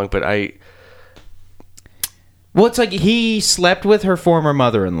so long. But Well, it's like he slept with her former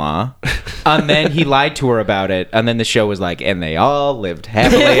mother-in-law, and then he lied to her about it, and then the show was like, and they all lived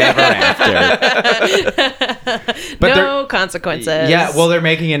happily ever after. But no consequences. yeah, well, they're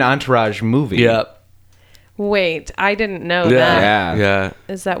making an Entourage movie. Yeah. Wait, I didn't know Yeah. that. Yeah.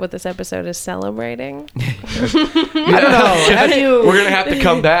 Is that what this episode is celebrating? I don't know. How do you? We're gonna have to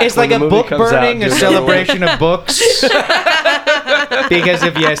come back. It's when like the a movie book comes out burning, and a do another one. celebration of books. Because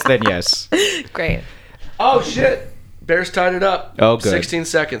if yes, then yes. Great. Oh shit! Bears tied it up. Oh, good. 16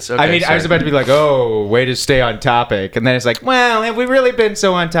 seconds. Okay, I mean, I was sorry. about to be like, oh, way to stay on topic. And then it's like, well, have we really been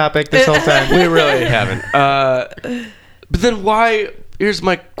so on topic this whole time? We really haven't. But then why? Here's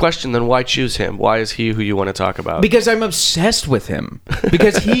my question. Then why choose him? Why is he who you want to talk about? Because I'm obsessed with him.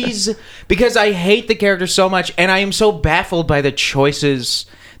 Because I hate the character so much, and I am so baffled by the choices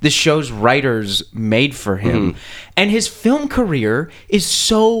the show's writers made for him. And his film career is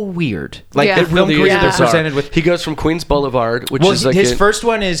so weird. Like Yeah. the film Really career is they're bizarre. presented with. He goes from Queens Boulevard, which Well, is like his first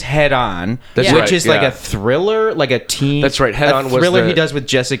one is Head On, That's which right, is like yeah. a thriller, like a teen. That's right, Head a On was thriller the- he does with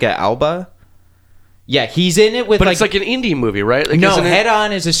Jessica Alba. Yeah, he's in it with but it's like an indie movie, right? Like, no, isn't it- Head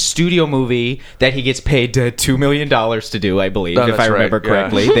On is a studio movie that he gets paid $2 million to do, I believe, Oh, if I that's remember right, yeah.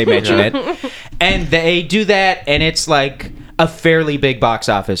 correctly. They mention it. And they do that, and it's like a fairly big box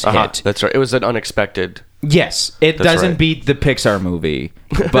office hit. That's right. It was an unexpected. Yes, it That's doesn't right. beat the Pixar movie,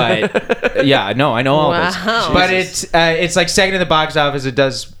 but yeah, no, I know all this. Wow. But it's like second in the box office. It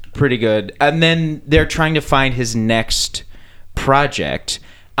does pretty good, and then they're trying to find his next project,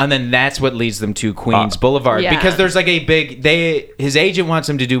 and then that's what leads them to Queens Boulevard Yeah. because there's like a big his agent wants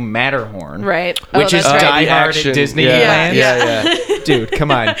him to do Matterhorn, Right. Which is that's right. Die the Hard action. at Disneyland. Yeah, Yeah. yeah. Dude, come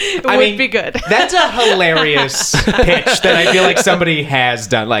on. It would be good. That's a hilarious pitch that I feel like somebody has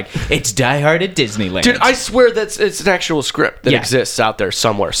done. Like, it's Die Hard at Disneyland. Dude, I swear it's an actual script that Yeah. exists out there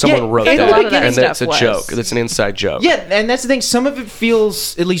somewhere. Someone Yeah, wrote and that, a lot of that and that's a stuff was. joke. That's an inside joke. Yeah, and that's the thing. Some of it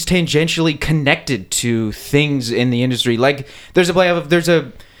feels at least tangentially connected to things in the industry. Like there's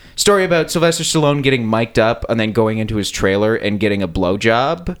a story about Sylvester Stallone getting mic'd up and then going into his trailer and getting a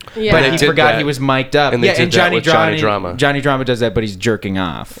blowjob. Yeah. But They he did forgot that. he was mic'd up. And they yeah, did and that Johnny with Johnny Drama. Johnny Drama does that, but he's jerking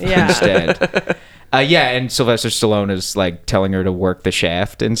off Yeah. instead. Yeah, and Sylvester Stallone is like telling her to work the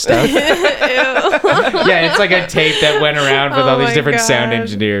shaft and stuff. Yeah, it's like a tape that went around with Oh all these my different God. sound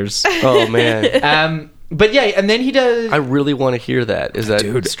engineers. Oh man, But yeah, and then he does. I really want to hear that. Is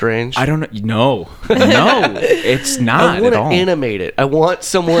that strange? I don't know. No, it's I not want at to all. animate it. I want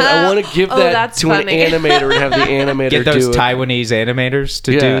someone. I want to give Oh, that that's to funny. an animator and have the animator Get those do it. Taiwanese animators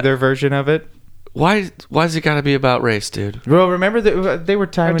to Yeah. do their version of it. Why's it got to be about race, dude? Well, remember that they were Or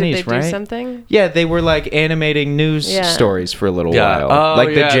Taiwanese, did they do right? something? Yeah, they were like animating news Yeah. stories for a little Yeah. while, Oh, like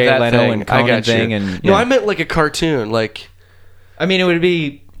yeah, the Jay that Leno thing. and I Conan got you. thing. And No, yeah. I meant like a cartoon. Like I mean, it would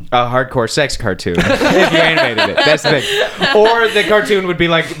be a hardcore sex cartoon if you animated it. That's the thing. Or the cartoon would be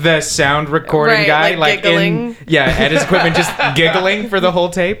like the sound recording Right, guy, like giggling. at his equipment, just giggling for the whole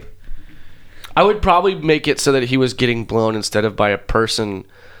tape. I would probably make it so that he was getting blown instead of by a person,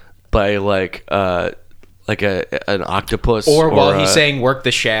 by like an octopus, Or while he's a- saying "work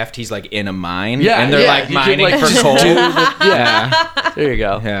the shaft," he's like in a mine, Yeah, and they're yeah, like you could, mining like, for just coal. do the- There you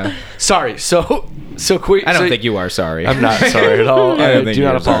go. Yeah. Sorry. So quick. I don't think you are sorry. I'm not sorry at all. I I don't think do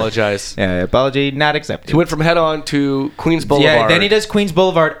not you're sorry. apologize. Yeah, apology not accepted. He went from Head On to Queens Boulevard. Yeah, then he does Queens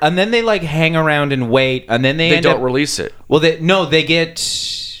Boulevard, and then they like hang around and wait, and then they They end don't up. release it. Well, they get.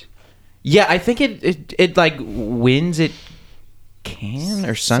 Yeah, I think it like wins at Cannes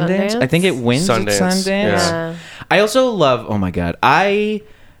or Sundance. I think it wins Sundance, at Sundance. yeah. I also love. Oh my god, I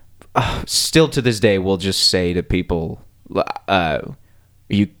still to this day will just say to people,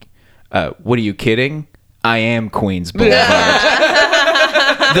 "You, what are you kidding? I am Queens Boulevard."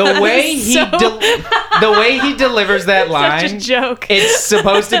 The way the way he delivers that line, Such a joke. it's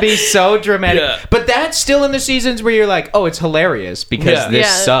supposed to be so dramatic, Yeah. but that's still in the seasons where you're like, oh, it's hilarious because Yeah. this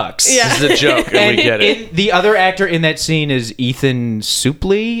Yeah. sucks. Yeah. This is a joke, and And we get it. the other actor in that scene is Ethan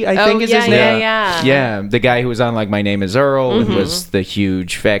Suplee, I Oh, think is yeah, his name. yeah. Yeah, the guy who was on like My Name Is Earl and was the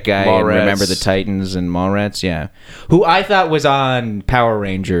huge fat guy in Mallrats. Remember the Titans and Mallrats. Yeah, who I thought was on Power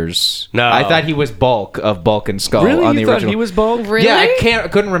Rangers. No. I thought he was Bulk of Bulk and Skull Really? on the You thought original. he was bald? Really? Yeah, I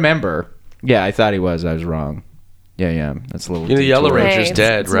couldn't remember. Yeah, I thought he was. I was wrong. Yeah. That's a little. You know, the Yellow detour. Ranger's Hey,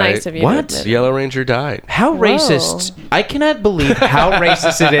 dead, it's right? Nice of you What? to admit The it. Yellow Ranger died. How Whoa. racist! I cannot believe how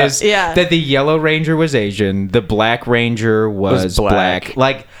racist it is Yeah. that the Yellow Ranger was Asian, the Black Ranger was black. black.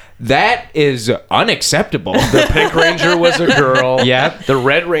 Like that is unacceptable. The Pink Ranger was a girl. Yep. The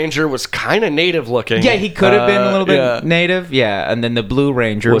Red Ranger was kind of native looking. Yeah, he could have been a little bit yeah. native. Yeah, and then the Blue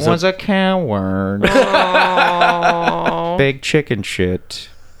Ranger Was was a- a coward. Aw. Big chicken shit.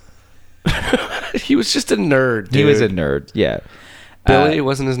 He was just a nerd, dude. He was a nerd. Yeah. Billy,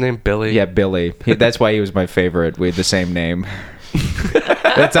 wasn't his name Billy? Yeah, Billy. That's why he was my favorite. We had the same name.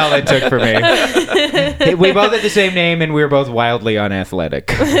 That's all it took for me. We both had the same name, and we were both wildly unathletic.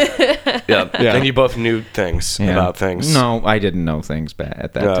 Yeah. And you both knew things about things. No, I didn't know things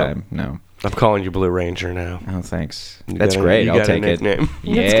at that time. No. I'm calling you Blue Ranger now. Oh, thanks. You That's got a- great. you I'll got a take it. nickname.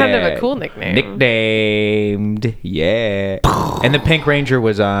 It's kind of a cool nickname. Nicknamed. Yeah. And the Pink Ranger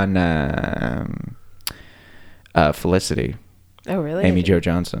was on Felicity. Oh, really? Amy Jo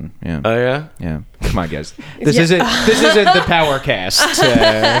Johnson. Yeah. Oh, yeah? Yeah. Come on, guys. This isn't the Power Cast.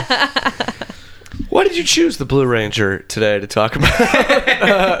 Why did you choose the Blue Ranger today to talk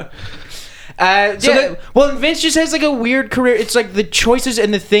about? Well, Vince just has like a weird career. It's like the choices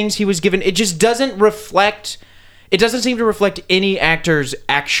and the things he was given. It just doesn't reflect. It doesn't seem to reflect any actor's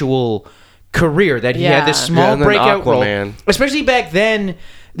actual career. That he had this small and then breakout Aquaman. role, especially back then.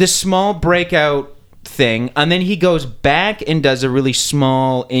 This small breakout thing, and then he goes back and does a really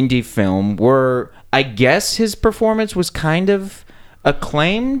small indie film where I guess his performance was kind of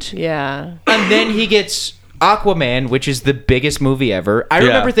acclaimed. Yeah. And then he gets Aquaman, which is the biggest movie ever. I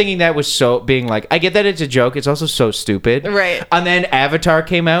remember thinking that was being like, I get that it's a joke. It's also so stupid. Right. And then Avatar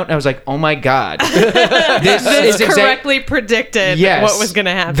came out, and I was like, oh my God. This is correctly predicted what was going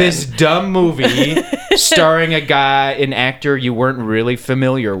to happen. This dumb movie starring an actor you weren't really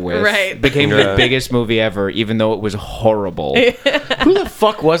familiar with. Right. Became the biggest movie ever, even though it was horrible. Who the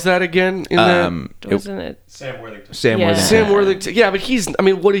fuck was that again? Wasn't it? Sam Worthington. Sam Yeah. Worthington. Sam Worthington. Yeah, but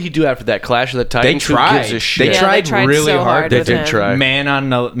what did he do after that? Clash of the They Titans? Who tried. gives a They shit? tried really so hard. They with did him. try. Man on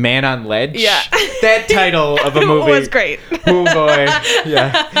Ledge. Yeah. That title of a movie It was great. Oh boy.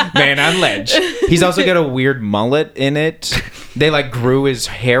 Yeah. Man on Ledge. He's also got a weird mullet in it. They like grew his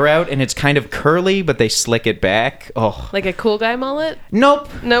hair out and it's kind of curly, but they slick it back. Oh. Like a cool guy mullet? Nope.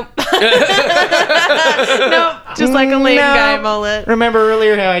 Nope. Nope. Just like a lame No. guy mullet. Remember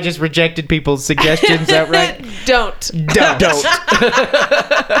earlier how I just rejected people's suggestions outright? Don't. Don't.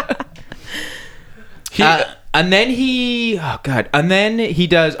 He- And then he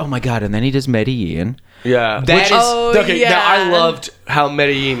does Medellin. Yeah. That Which is- okay. Now I yeah. loved how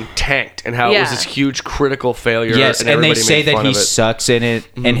Medellin tanked and how it was Yeah. this huge critical failure. Yes, and they everybody say made that fun he of it. sucks in it,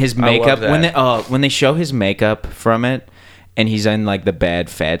 and his I love makeup that. when they show his makeup from it, and he's in like the bad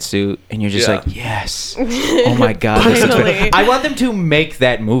fat suit, and you're just Yeah. like, yes, oh my god, this is Finally. good. I want them to make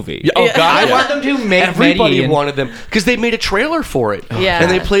that movie. Oh god, I yeah. want them to make Everybody Medellin. wanted them because they made a trailer for it. Yeah.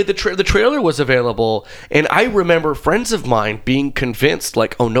 and they played the trailer was available, and I remember friends of mine being convinced,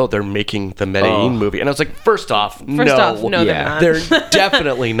 like, oh no, they're making the Medellin movie, and I was like, first off, no, Yeah. they're not. they're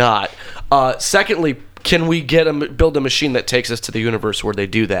definitely not. Secondly, can we build a machine that takes us to the universe where they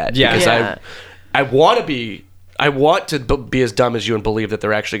do that? Yeah. because Yeah. I want to be. I want to be as dumb as you and believe that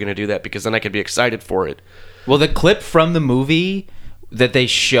they're actually going to do that because then I could be excited for it. Well, the clip from the movie that they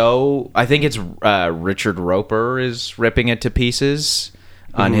show, I think it's Richard Roper is ripping it to pieces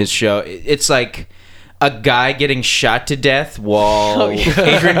on his show. It's like a guy getting shot to death while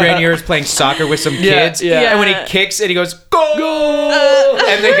Adrian Grenier is playing soccer with some kids. yeah. And when he kicks it, he goes, "Go!"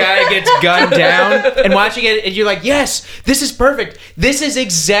 And the guy gets gunned down. And watching it, and you're like, yes, this is perfect. This is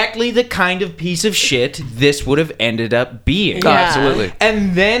exactly the kind of piece of shit this would have ended up being. Yeah. Absolutely.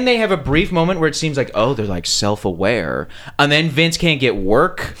 And then they have a brief moment where it seems like, oh, they're like self-aware. And then Vince can't get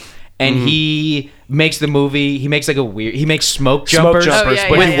work. And he makes the movie. He makes like he makes smoke jumpers. Oh, yeah,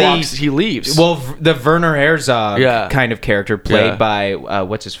 but yeah, he leaves. Well, the Werner Herzog Yeah. kind of character played Yeah. by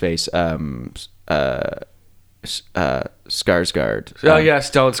what's his face, Skarsgård. Oh yeah,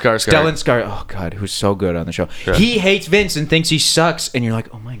 Stellan Skarsgård. Stellan Skarsgård. Oh god, who's so good on the show. He hates Vince and thinks he sucks, and you're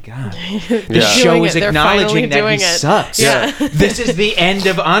like, oh my god, the Yeah. show Doing is it. They're acknowledging finally that he doing it. sucks. Yeah. This is the end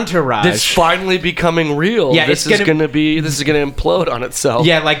of Entourage. It's finally becoming real. Yeah, this it's is gonna implode on itself.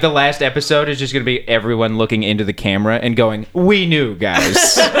 Yeah, like the last episode is just going to be everyone looking into the camera and going, "We knew,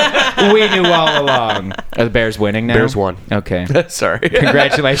 guys. We knew all along." Are the Bears winning now? Bears won. Okay. Sorry.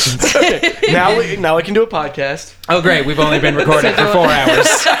 Congratulations. now we can do a podcast. Oh, great. We've only been recording for 4 hours.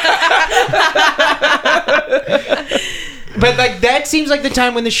 But like that seems like the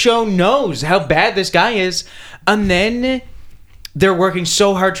time when the show knows how bad this guy is, and then they're working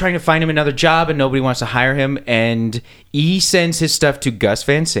so hard trying to find him another job, and nobody wants to hire him. And he sends his stuff to Gus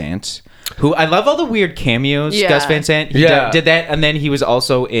Van Sant, who I love all the weird cameos. Yeah. Gus Van Sant, he Yeah. did that, and then he was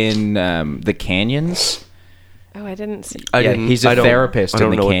also in the Canyons. Oh, I didn't see. He's a therapist I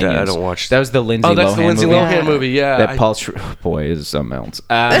don't in the know Canyons. what that. I don't watch. That was the Lindsay Lohan Oh, that's the Lindsay movie. Lohan movie. Yeah. That Paul boy is something else.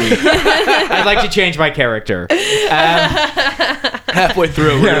 I'd like to change my character. halfway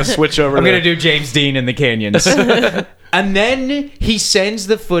through, we're gonna switch over. I'm gonna do James Dean in the Canyons. And then he sends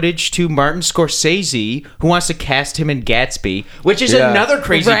the footage to Martin Scorsese, who wants to cast him in Gatsby, which is another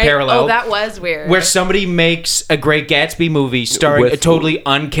crazy Right? parallel. Oh, that was weird. where somebody makes a great Gatsby movie starring With- a totally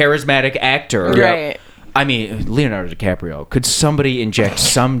uncharismatic actor. Right. I mean, Leonardo DiCaprio. Could somebody inject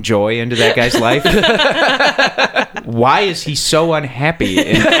some joy into that guy's life? Why is he so unhappy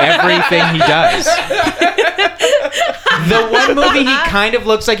in everything he does? The one movie he kind of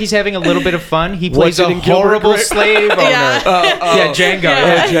looks like he's having a little bit of fun. He plays a it in Gilbert horrible Grape? slave owner. Yeah, Django.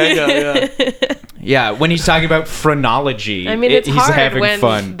 Yeah. Django, Yeah, when he's talking about phrenology, I mean, it's he's hard having when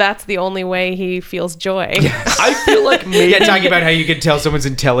fun. that's the only way he feels joy. I feel like maybe Yeah, talking about how you can tell someone's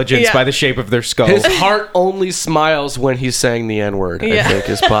intelligence Yeah. by the shape of their skull. his heart only smiles when he's saying the N-word, I Yeah. think,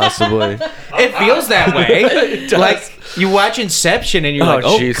 is possibly. It feels that way. Like you watch Inception and you're Oh, like,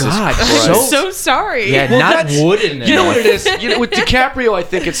 oh Jesus God, Christ. I'm so, so sorry. yeah, not wooden. You know what it is? With DiCaprio, I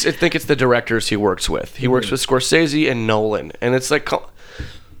think it's the directors he works with. He works with Scorsese and Nolan, and it's like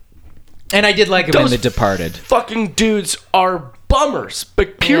And I did like him in Those The Departed. fucking dudes are bummers. But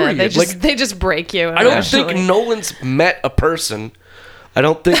Yeah, period. they just break you. I don't emotionally. think Nolan's met a person. I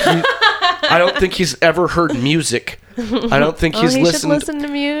don't think he's ever heard music. I don't think Oh, he's he should listened. listen to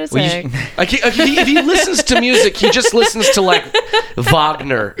music. If he listens to music, he just listens to like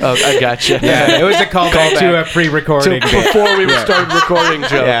Wagner. Oh, I gotcha. Yeah, it was a callback to a So pre-recording bit. before we started recording,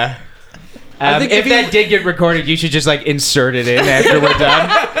 Joe. Yeah. I think if if that did get recorded, you should just like insert it in after we're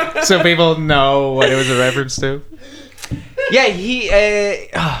done, so people know what it was a reference to. Yeah, he.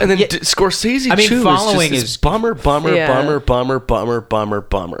 And then Scorsese, I mean, too, following is is- just bummer, Yeah.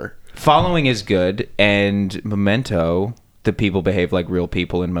 bummer. Following is good, and Memento. The people behave like real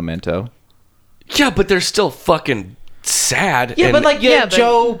people in Memento. Yeah, but they're still fucking sad. Yeah, and- but like Yeah, but-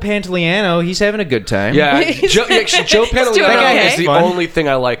 Joe Pantoliano, he's having a good time. Yeah, He's- Joe doing Pantoliano okay. is the Fun. only thing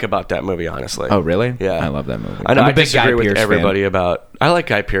I like about that movie, honestly. Oh, really? Yeah. I love that movie. I know. I'm I a big disagree Guy with Pearce everybody fan. about. I like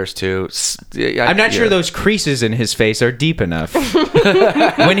Guy Pearce too. I'm not sure those creases in his face are deep enough.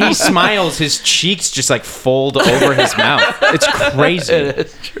 When he smiles, his cheeks just like fold over his mouth. It's crazy.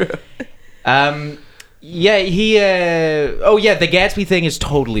 It's true. Yeah, he. Oh, yeah, the Gatsby thing is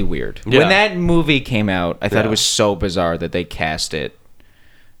totally weird. Yeah. When that movie came out, I thought Yeah. it was so bizarre that they cast it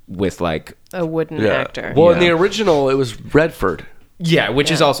with like. a wooden Yeah. actor. Well, in Yeah. the original, it was Redford. Yeah, which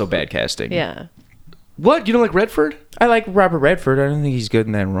is Yeah. also bad casting. Yeah. What? You don't like Redford? I like Robert Redford. I don't think he's good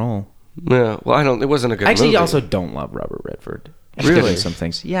in that role. Yeah. Well, I don't. It wasn't a good I actually movie. also don't love Robert Redford. He's good Really? in some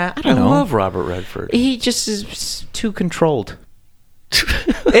things. Yeah, I I don't know. love Robert Redford. He just is too controlled.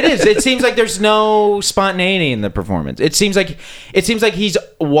 It is. It seems like there's no spontaneity in the performance. It seems like he's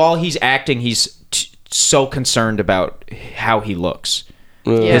while he's acting, he's so concerned about how he looks,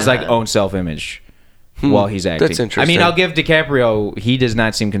 his like own self-image while he's acting. That's interesting. I mean, I'll give DiCaprio. He does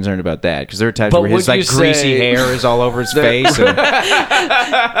not seem concerned about that because there are times But where his would like you greasy say- hair is all over his face. And,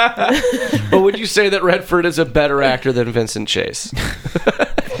 But would you say that Redford is a better actor than Vincent Chase?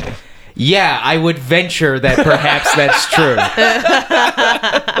 yeah, I would venture that perhaps that's true.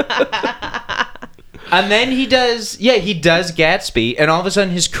 And then he does Gatsby, and all of a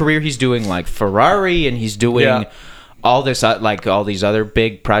sudden his career, he's doing like Ferrari, and he's doing Yeah. all this like all these other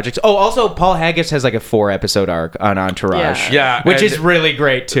big projects. Oh, also Paul Haggis has like a 4-episode arc on Entourage, Yeah, which and- is really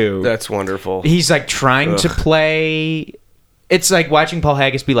great too. That's wonderful. He's like trying to play. It's like watching Paul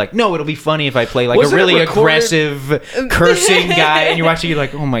Haggis be like, no, it'll be funny if I play like Wasn't a it really recorded- aggressive, cursing guy, and you're watching, you're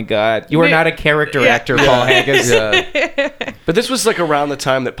like, oh my god, you are not a character actor, Paul Haggis. Yeah. But this was like around the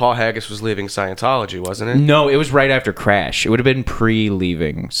time that Paul Haggis was leaving Scientology, wasn't it? No, it was right after Crash. It would have been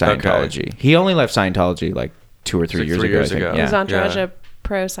pre-leaving Scientology. He only left Scientology like 2 or 3 like years 3 ago. years I think. ago. Yeah. Is Entourage Yeah. a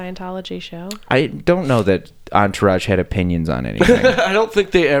pro Scientology show? I don't know that Entourage had opinions on anything. I don't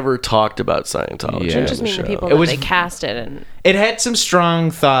think they ever talked about Scientology. Yeah. on I just the mean the show. people It that was- they casted and It had some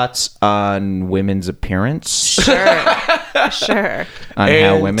strong thoughts on women's appearance, sure. on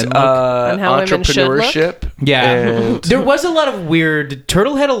how women look. On how women should look? entrepreneurship. Yeah, and- there was a lot of weird.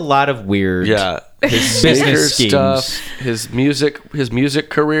 Turtle had a lot of weird. Yeah, his Business sneaker schemes. stuff, his music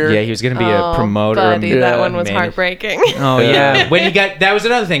career. Yeah, he was going to be a promoter. Buddy, Yeah, that one was man. heartbreaking. Oh yeah, when he got that was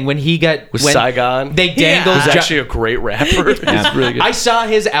another thing. When he got with when Saigon. they dangled. He's Jo- actually a great rapper. Yeah. He's really good. I saw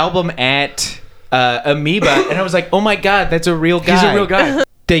his album at Amoeba, and I was like, "Oh my god, that's a real guy." He's a real guy.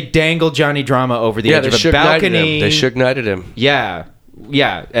 They dangled Johnny Drama over the Yeah, edge they of a Suge Knighted balcony. him. They Suge Knighted him. Yeah,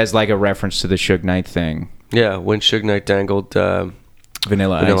 as like a reference to the Suge Knight thing. Yeah, when Suge Knight dangled Vanilla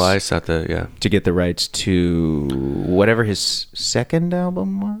Vanilla Ice Ice at the to get the rights to whatever his second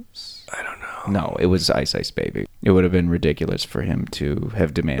album was. I don't know. No, it was Ice Ice Baby. It would have been ridiculous for him to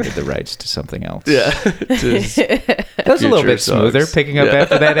have demanded the rights to something else. Yeah. That was a little future bit smoother songs. picking up Yeah.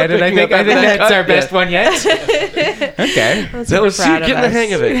 after that edit. I Picking think up after that that's cut, our best yeah. one yet. Okay. That was proud you of getting the us.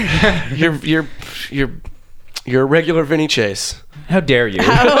 hang of it. You're a regular Vinny Chase. How dare you?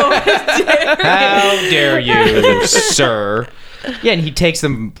 How dare you, sir? Yeah, and he takes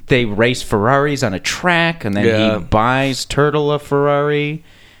them. They race Ferraris on a track, and then Yeah. he buys Turtle a Ferrari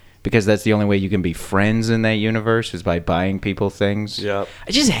because that's the only way you can be friends in that universe is by buying people things. Yep.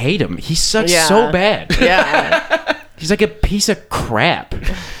 I just hate him. He sucks Yeah. so bad. Yeah. He's like a piece of crap.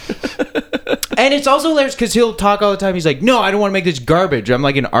 And it's also hilarious because he'll talk all the time. He's like, "No, I don't want to make this garbage. I'm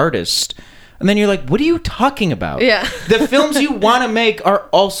like an artist." And then you're like, "What are you talking about? Yeah. The films you want to make are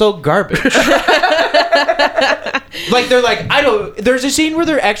also garbage." Like they're like, I don't. There's a scene where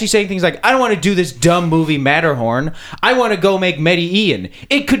they're actually saying things like, "I don't want to do this dumb movie Matterhorn. I want to go make Medellin.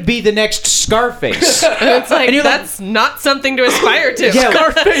 It could be the next Scarface." It's like, And you're like- that's not something to aspire to. Yeah.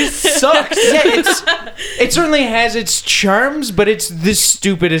 Scarface sucks. Yeah, it certainly has its charms, but it's the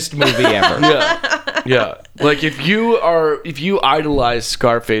stupidest movie ever. Yeah. Like if you idolize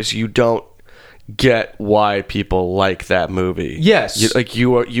Scarface, you don't get why people like that movie. Yes.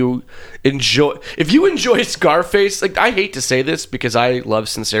 You enjoy, if you enjoy Scarface, like I hate to say this because I love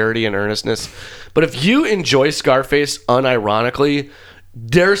sincerity and earnestness, but if you enjoy Scarface unironically,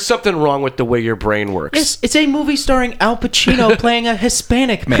 there's something wrong with the way your brain works. It's a movie starring Al Pacino playing a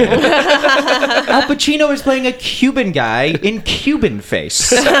Hispanic man. Al Pacino is playing a Cuban guy in Cuban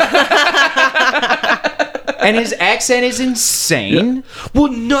Face. And his accent is insane.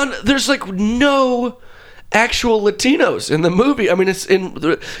 Well, there's like no actual Latinos in the movie. I mean, it's in.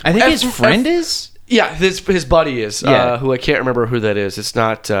 I think his friend is? Yeah, his buddy is. Yeah. Who I can't remember who that is. It's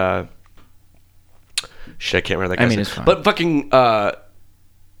not. Shit, I can't remember that guy's I mean, name. it's fine. But fucking.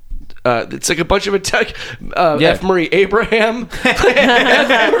 It's like a bunch of attack. Yeah. F. Murray Abraham.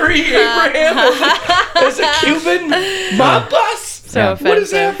 F. Murray Abraham as a Cuban mob boss. So Yeah. offensive. What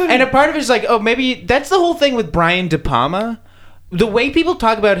is happening? And a part of it is like, oh, maybe that's the whole thing with Brian De Palma. The way people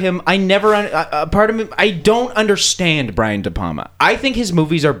talk about him, I never. Part of him, I don't understand Brian De Palma. I think his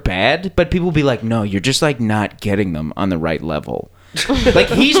movies are bad, but people will be like, no, you're just like not getting them on the right level. Like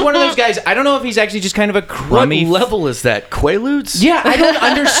he's one of those guys. I don't know if he's actually just kind of a What crummy level is that? Quaaludes? Yeah, I don't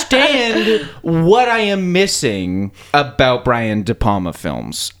understand what I am missing about Brian De Palma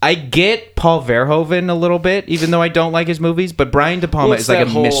films. I get Paul Verhoeven a little bit, even though I don't like his movies, but Brian De Palma Well, is like a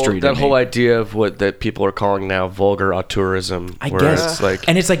whole, mystery to That me. whole idea of what that people are calling now vulgar auteurism. I where guess. It's like,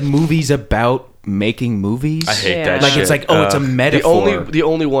 and it's like movies about making movies. I hate Yeah. that Like shit. it's like, oh, it's a metaphor. The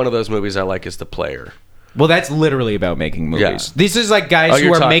only one of those movies I like is The Player. Well, that's literally about making movies. Yeah. This is like guys Oh, who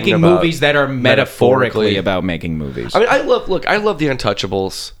you're are talking making about movies that are metaphorically metaphorically. about making movies. I mean, I love The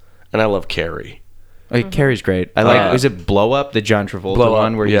Untouchables, and I love Carrie. Carrie's great. I like. Is it Blow Up, the John Travolta Blow Up,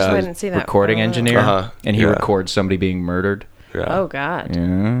 one, where yeah. he's I the didn't see that. recording engineer, and he yeah. records somebody being murdered. Yeah. Oh, God.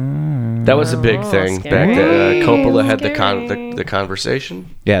 That was a big thing scary. back then. Coppola had Scary. the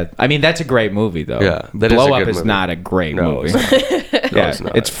conversation. Yeah, I mean that's a great movie though. Yeah, that is Blow a Up good is movie. not a great No, movie. it's not. Yeah, it's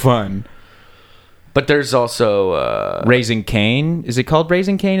not. it's fun. But there's also Raising Cain. Is it called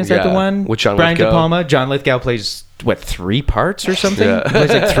Raising Cain? Is that the Yeah, one? with John Brian De Lithgow. Palma. John Lithgow plays what 3 parts or something? Yeah. He plays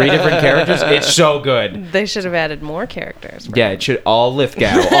like 3 different characters. It's so good. They should have added more characters. Yeah, it should all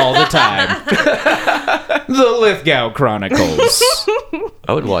Lithgow all the time. The Lithgow Chronicles.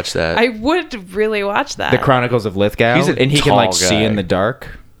 I would watch that. I would really watch that. The Chronicles of Lithgow. He's a and he can like tall see guy. in the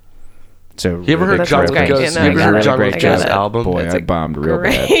dark. So You ever heard That John sounds great. Lithgow's, Yeah, no, you I ever got heard it. John I got Lithgow's it. album? Boy, It's I a bombed real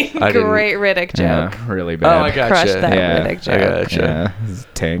bad. great, I didn't- great Riddick joke. Yeah, really Oh, bad. I got Crushed you. that Yeah. Riddick I joke. gotcha. Yeah, it's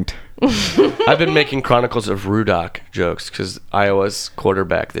tanked. I've been making Chronicles of Rudock jokes because Iowa's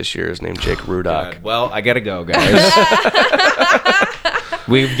quarterback this year is named Jake Rudock. Well, I gotta go, guys.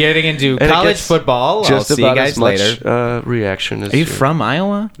 We're getting into And it college gets football. I'll Just see you about guys as much later. reaction as Are you from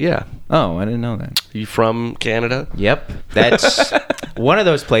Iowa? Yeah. Oh, I didn't know that. You from Canada? Yep, that's one of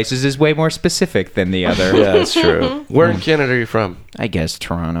those places is way more specific than the other. Yeah, that's true. Where in Canada are you from? I guess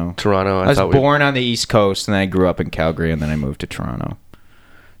Toronto. Toronto. I was thought born on the East Coast, and then I grew up in Calgary, and then I moved to Toronto.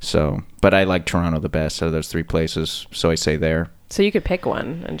 So, but I like Toronto the best out of those 3 places, so I say there. So you could pick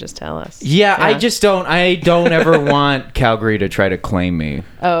one and just tell us. Yeah, I don't ever want Calgary to try to claim me.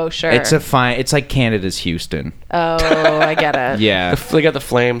 Oh, sure. It's like Canada's Houston. Oh, I get it. Yeah. They got the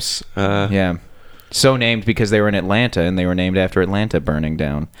Flames. Yeah. So named because they were in Atlanta, and they were named after Atlanta burning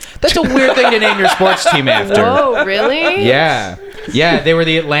down. That's a weird thing to name your sports team after. Whoa, really? Yeah. Yeah, they were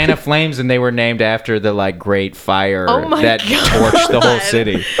the Atlanta Flames, and they were named after the great fire that torched the whole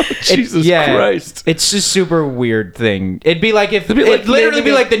city. Jesus Christ. It's just super weird thing. It'd be like if it'd literally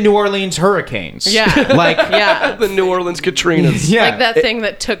be like the New Orleans Hurricanes. Yeah. Yeah. The New Orleans Katrinas. Yeah. Like that thing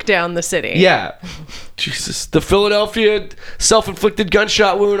that took down the city. Yeah. Jesus. The Philadelphia self-inflicted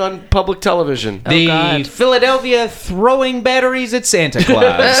gunshot wound on public television. The God. Philadelphia throwing batteries at Santa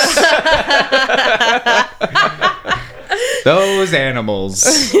Claus. Those animals.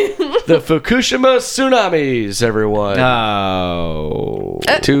 The Fukushima tsunamis, everyone. Oh.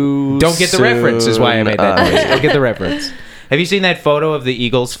 Too Don't get the reference is why I made that soon. noise. Don't get the reference. Have you seen that photo of the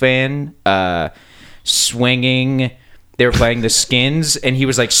Eagles fan swinging? They were playing the Skins, and he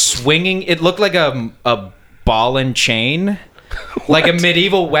was swinging. It looked like a ball and chain, like a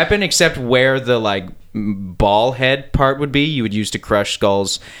medieval weapon, except where the ball head part would be, you would use to crush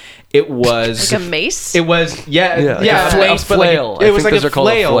skulls. It was Like a mace? It was a flail. It was I think like those a are called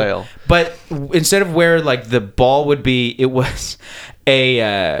a flail, flail. but instead of where the ball would be, it was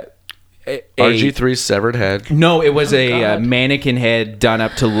a RG3's severed head. no, it was a God. mannequin head done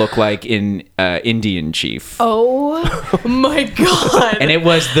up to look like an Indian chief. Oh my God. And it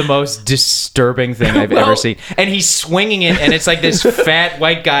was the most disturbing thing I've ever seen. And he's swinging it, and it's like this fat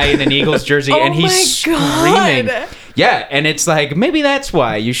white guy in an Eagles jersey, and he's my screaming. God. Yeah, and it's maybe that's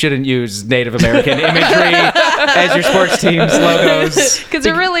why you shouldn't use Native American imagery as your sports team's logos. Because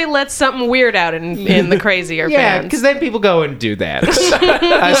it really lets something weird out in the crazier Yeah, fans. because then people go and do that.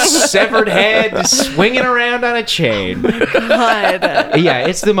 A severed head swinging around on a chain. God. Yeah,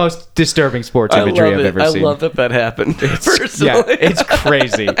 it's the most disturbing sports imagery I've ever seen. I love that happened. Personally. Yeah, it's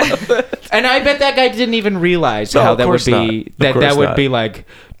crazy. And I bet that guy didn't even realize how of that would course not. be. Of That course would not. be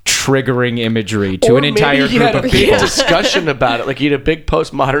triggering imagery to Or an entire maybe he group had of a big people. discussion about it. He had a big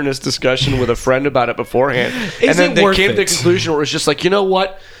postmodernist discussion with a friend about it beforehand. Is and then it they worth came to the it? conclusion where it's just you know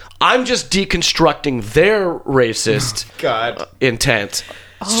what? I'm just deconstructing their racist God. intent.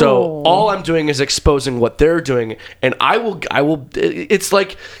 So Oh. all I'm doing is exposing what they're doing, and I will. It's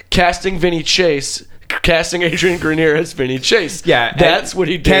like casting Adrian Grenier as Vinny Chase. Yeah, that's what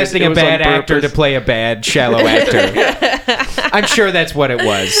he did. Casting It a was on bad actor to purpose. play a bad, shallow actor. I'm sure that's what it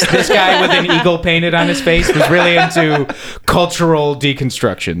was. This guy with an eagle painted on his face was really into cultural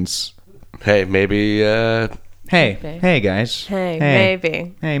deconstructions. Hey, maybe, Hey guys. Hey,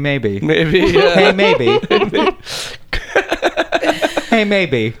 maybe. Hey, maybe. maybe, Hey, maybe. Hey,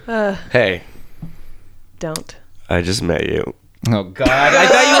 maybe. hey, Don't. I just met you. Oh, God. I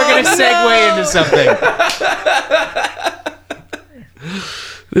thought you were going to segue into something.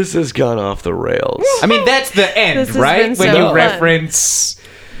 This has gone off the rails. I mean, that's the end, This has right? been When so you fun. reference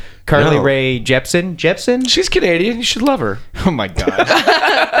Carly No. Rae Jepsen? Jepsen? She's Canadian. You should love her. Oh, my God.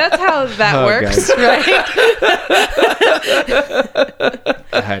 That's how that Oh, works, right?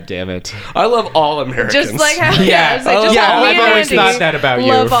 God damn it. I love all Americans. Just like how Yeah. it's like Oh, just yeah, how me I've and always Andy thought that about you.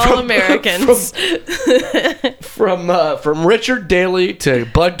 love all Americans. from Richard Daley to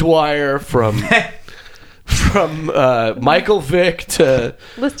Bud Dwyer, from Michael Vick to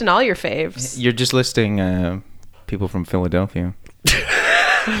Listing all your faves. You're just listing people from Philadelphia.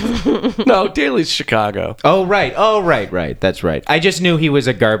 no Daley's Chicago. Oh right. That's right. I just knew he was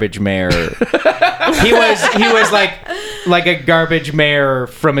a garbage mayor. he was like a garbage mayor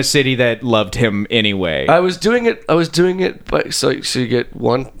from a city that loved him anyway. I was doing it. But so you get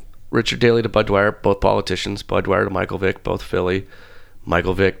one Richard Daley to Bud Dwyer, both politicians. Bud Dwyer to Michael Vick, both Philly.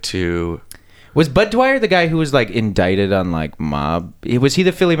 Michael Vick to. Was Bud Dwyer the guy who was indicted on mob? Was he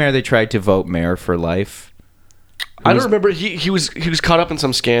the Philly mayor they tried to vote mayor for life? I don't remember. He was caught up in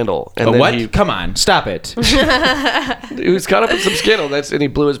some scandal. And Oh, then what? Come on, stop it. He was caught up in some scandal. And he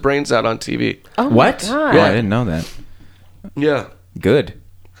blew his brains out on TV. Oh my What? God. Oh, I didn't know that. Yeah. Good.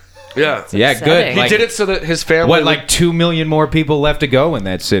 Yeah. Yeah, upsetting. good. He did it so that his family. What, 2 million more people left to go in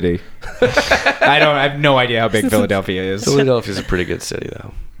that city? I have no idea how big Philadelphia is. Philadelphia's a pretty good city,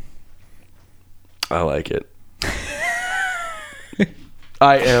 though. I like it.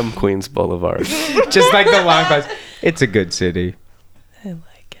 I am Queens Boulevard. Just like the long bus. It's a good city. I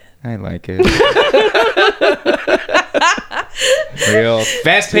like it. I like it. Real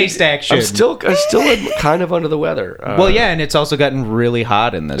fast-paced action. I'm still kind of under the weather. Well, yeah, and it's also gotten really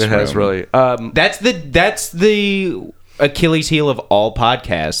hot in this it room. has really. That's the Achilles heel of all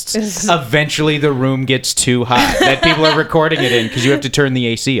podcasts. Eventually, the room gets too hot that people are recording it in because you have to turn the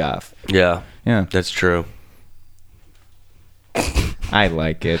AC off. Yeah, Yeah, that's true. I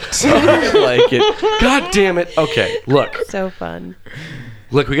like it. I like it. God damn it. Okay, look. So fun.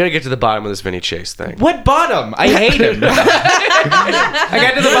 Look, we got to get to the bottom of this Vinny Chase thing. What bottom? I hate him. I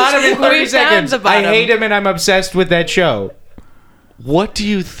got to the bottom in 30 We found seconds. the bottom. I hate him and I'm obsessed with that show. What do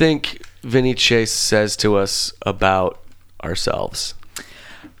you think Vinny Chase says to us about ourselves?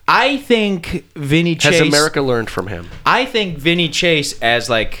 I think Vinny Chase... Has America learned from him? I think Vinny Chase, as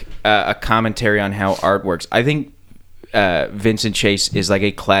like a commentary on how art works, I think Vincent Chase is like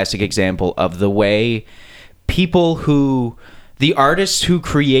a classic example of the way people who... The artists who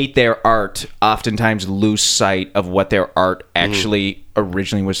create their art oftentimes lose sight of what their art actually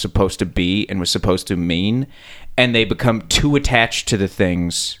originally was supposed to be and was supposed to mean, and they become too attached to the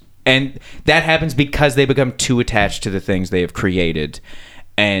things. And that happens because they become too attached to the things they have created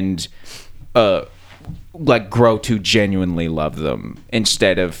and like grow to genuinely love them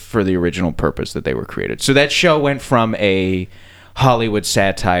instead of for the original purpose that they were created. So that show went from a Hollywood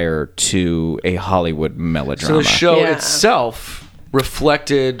satire to a Hollywood melodrama. So the show Yeah. itself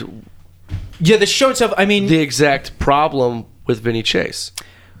reflected Yeah, the show itself, I mean... the exact problem with Vinny Chase.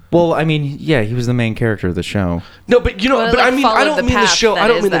 Well, I mean, yeah, he was the main character of the show. No, but Well, but like, I mean, I followed don't the mean the path show. that I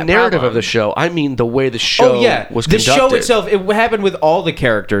don't is mean the that narrative problem. of the show. I mean the way the show was the conducted. show itself, it happened with all the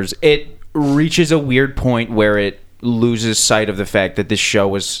characters. It reaches a weird point where it loses sight of the fact that this show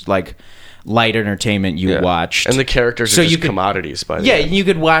was like light entertainment you Yeah. watched. and the characters So are you just could- commodities by the Yeah, end. you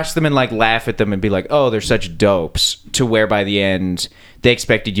could watch them and like laugh at them and be like, "Oh, they're such dopes." To where by the end, they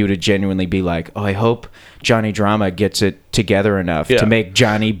expected you to genuinely be like, "Oh, I hope Johnny Drama gets it together enough Yeah. to make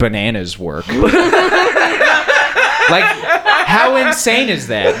Johnny Bananas work." Like, how insane is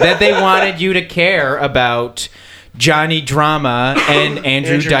that? That they wanted you to care about Johnny Drama and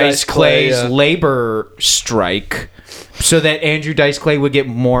Andrew Andrew Dice Dice Clay, Clay's yeah. labor strike. So that Andrew Dice Clay would get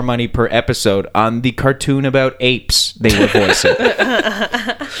more money per episode on the cartoon about apes they were voicing.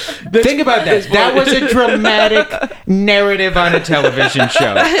 Think about that. That was a dramatic narrative on a television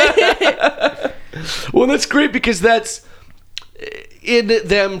show. Well, that's great because that's in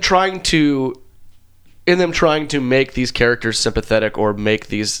them trying to make these characters sympathetic or make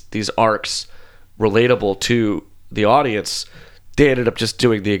these arcs relatable to the audience. They ended up just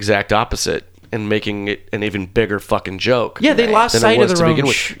doing the exact opposite and making it an even bigger fucking joke. Yeah, they lost than it sight of was their to own begin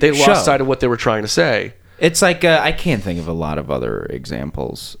with. They show. lost sight of what they were trying to say. It's like I can't think of a lot of other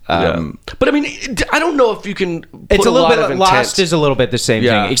examples. But I mean, I don't know if you can. Put It's a little lot bit. of Lost intent. is a little bit the same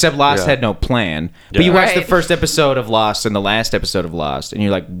Yeah. thing, except Lost Yeah. had no plan. But Yeah. you watch the Right. first episode of Lost and the last episode of Lost, and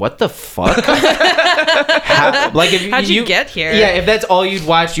you're like, "What the fuck?" Like, if How'd you get here? Yeah, if that's all you'd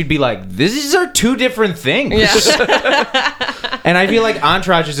watch, you'd be like, "These are two different things." And I feel like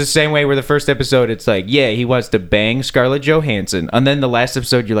Entourage is the same way. Where the first episode, it's like, "Yeah, he wants to bang Scarlett Johansson," and then the last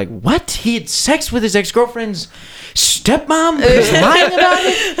episode, you're like, "What? He had sex with his ex-girlfriend's stepmom? He's lying about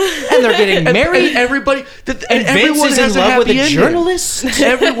it, and they're getting married." And everybody, And everyone Vince is has in a love with happy a ending. journalist.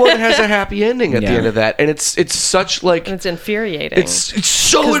 Everyone has a happy ending at Yeah. the end of that, and it's such like It's infuriating. it's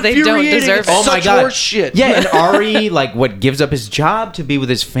so 'Cause they don't infuriating. deserve It's it. Oh my such god! horse shit. Yeah, and Ari like what gives up his job to be with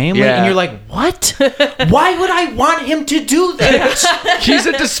his family, Yeah. and you're like, what? Why would I want him to do that? He's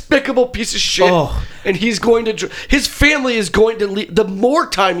a despicable piece of shit, Oh. and he's going to. His family is going to. The more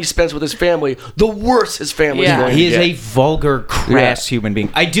time he spends with his family, the worse his family Yeah. is going He to is get. a vulgar, crass human being.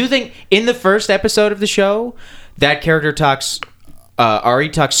 I do think in the first episode of the show, that character talks. Ari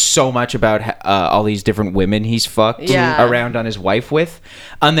talks so much about all these different women he's fucked Yeah. around on his wife with,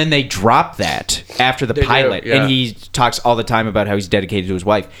 and then they drop that after the They do, pilot, yeah. and he talks all the time about how he's dedicated to his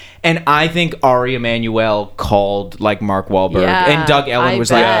wife. And I think Ari Emanuel called like Mark Wahlberg, Yeah, and Doug Ellen I was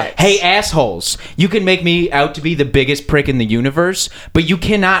bet. like, "Hey assholes, you can make me out to be the biggest prick in the universe, but you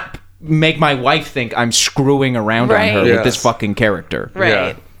cannot make my wife think I'm screwing around Right. on her Yes. with this fucking character."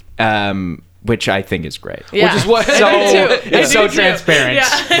 right. Which I think is great. Yeah. Which is what So I do too. I it's so do too. transparent.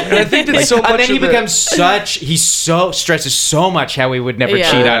 Yeah. And I think that so much And then he of it- becomes such. He so stresses so much how he would never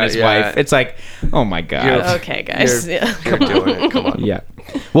Yeah. cheat on his Yeah. wife. It's like, oh my god. You're- Okay, guys. You're, Yeah. you're doing it. Come on. Yeah.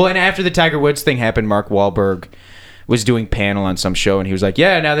 Well, and after the Tiger Woods thing happened, Mark Wahlberg was doing panel on some show, and he was like,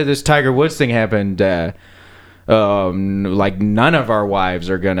 "Yeah, now that this Tiger Woods thing happened, like none of our wives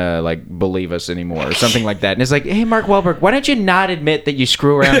are gonna like believe us anymore," or something like that. And it's like, hey, Mark Wahlberg, why don't you not admit that you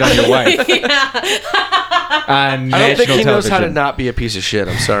screw around on your wife? On I don't think he knows how to television? not be a piece of shit.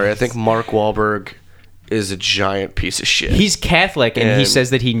 I'm sorry. I think Mark Wahlberg is a giant piece of shit. He's Catholic, and he And- says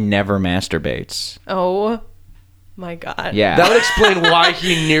that he never masturbates. Oh my god. Yeah. That would explain why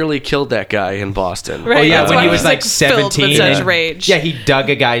he nearly killed that guy in Boston. Right. Oh yeah, That's when why he he was was, like like, filled 17. with such and- rage. Yeah, he dug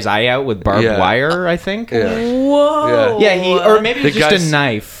a guy's eye out with barbed Yeah. wire, I think. Yeah. Whoa. Yeah. Yeah, he or maybe it was The just guy's- a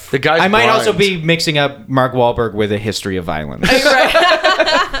knife. the guy's I might also blind. be mixing up Mark Wahlberg with a history of violence.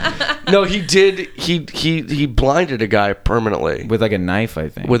 Right. No, he did. He blinded a guy permanently with like a knife, I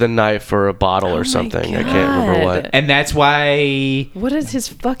think. with a knife or a bottle or something. I can't remember God. what. And that's why. What is his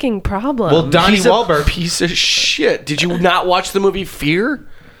fucking problem? Well, Donnie He's a Wahlberg. piece of shit. Did you not watch the movie Fear?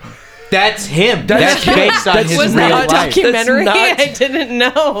 That's him. That's based on his was real that a life. documentary? That's not- I didn't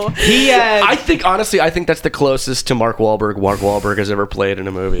know. He. I think honestly, I think that's the closest to Mark Wahlberg has ever played in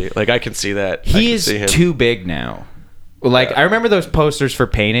a movie. Like I can see that. I He can is see him. too big now. Like I remember those posters for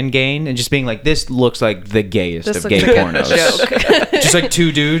Pain and Gain, and just being like, "This looks like the gayest This of looks gay like a pornos." joke. Just like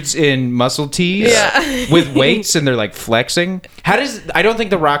two dudes in muscle tees Yeah. with weights, and they're like flexing. I don't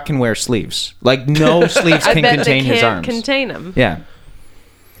think The Rock can wear sleeves. Like no sleeves I can bet contain they his can't arms. contain him. Yeah,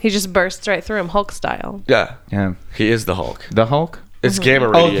 He just bursts right through him, Hulk style. Yeah, yeah. he is the Hulk. The Hulk. It's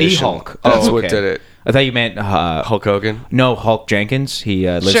gamma Oh, radiation. the Hulk. That's Oh, what okay. did it. I thought you meant Hulk Hogan. no, Hulk Jenkins. He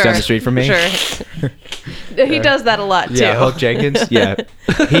lives down the street from me. Sure. He does that a lot too. Yeah, Hulk Jenkins. Yeah,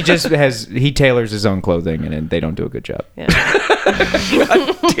 he tailors his own clothing, and they don't do a good job. Yeah.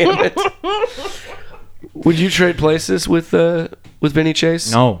 Damn it. Would you trade places with Vinny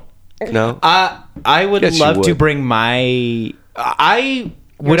Chase? No. No. I would Yes, you love to would. bring my.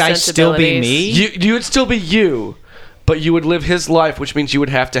 Would I still be me? You would still be you, but you would live his life, which means you would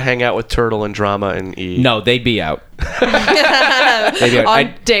have to hang out with Turtle and Drama and E. No, they'd be out. They'd be out.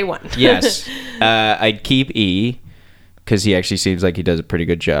 On day one. Yes, I'd keep E because he actually seems like he does a pretty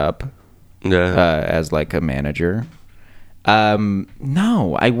good job Yeah. as like a manager.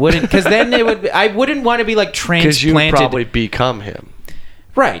 No, I wouldn't, because then I wouldn't want to be like Because you would transplanted. probably become him.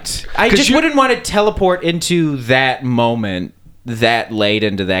 Right. I 'Cause just you- wouldn't want to teleport into that moment that late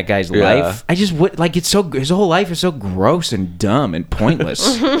into that guy's Yeah. life. I just would like, it's so, his whole life is so gross and dumb and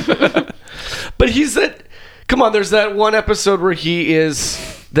pointless. But he's that. Come on, there's that one episode where he is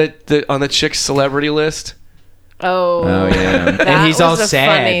on the chick's celebrity list. Oh. Oh yeah, That and he's all was a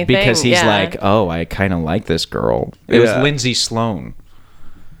funny sad because thing, he's yeah. like, "Oh, I kind of like this girl." It was Yeah. Lindsay Sloan.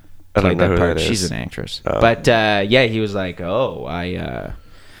 I don't Played know that who part. that is. She's an actress, Oh. but yeah, he was like, "Oh,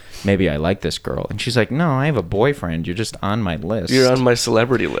 maybe I like this girl," and she's like, "No, I have a boyfriend. You're just on my list." You're on my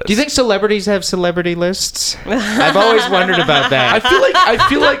celebrity list. Do you think celebrities have celebrity lists? I've always wondered about that. I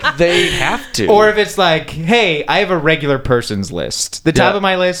feel like they have to. Or if it's like, hey, I have a regular person's list. The top Yeah. of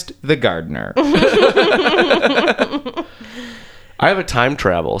my list, the gardener. I have a time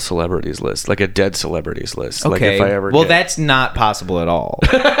travel celebrities list, like a dead celebrities list. Like Okay. if I ever Well, get- that's not possible at all.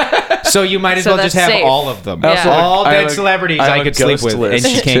 So you might as So well just that's have safe. all of them. I also have a- All I have dead a- celebrities have I a could sleep ghost with, list,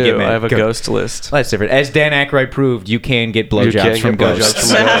 and she can't get too. mad. I have a ghost list. That's different. As Dan Aykroyd proved, you can get blowjobs You can't from get blowjobs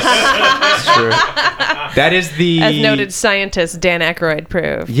ghosts. from ghosts. That's true. That is the As noted scientist Dan Aykroyd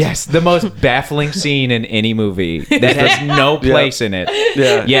proved. Yes, the most baffling scene in any movie that has no place in it.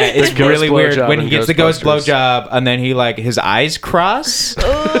 Yeah. Yeah, it's The ghost really weird blowjob when he in gets the ghost Ghostbusters. blowjob and then he like his eyes cross.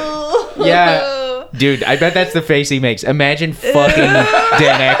 Yeah, dude, I bet that's the face he makes. Imagine fucking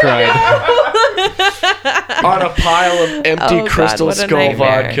Dan Aykroyd. On a pile of empty Oh, God, Crystal what a Skull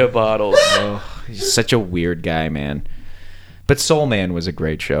nightmare. vodka bottles. He's such a weird guy, man. But Soul Man was a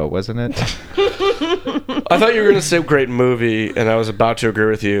great show, wasn't it? I thought you were going to say great movie, and I was about to agree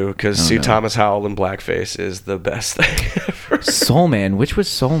with you because C. no. Thomas Howell in blackface is the best thing ever. Soul Man, which was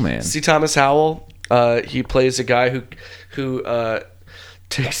Soul Man? C. Thomas Howell, he plays a guy who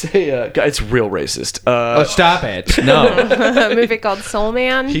takes a guy. It's real racist. Oh, stop it! No, A movie called Soul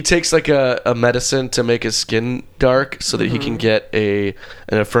Man. He takes like a medicine to make his skin dark so that he can get an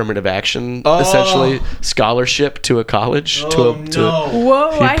affirmative action, essentially scholarship to a college. Whoa,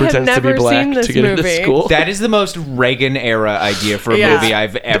 He I have pretends to be never black seen this to get movie. into school. that is the most Reagan era idea for a Yeah. movie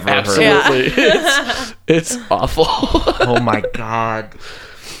I've ever heard. Absolutely, it's awful. Oh my god.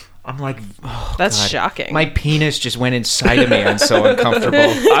 I'm like, oh, That's God. shocking. My penis just went inside of me. I'm so uncomfortable.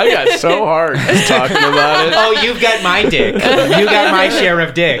 I got so hard just talking about it. Oh, you've got my dick. You got my share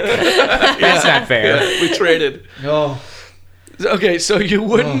of dick. That's not fair. We traded. Oh. Okay, so you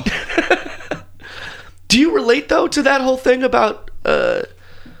wouldn't. Do you relate though to that whole thing about the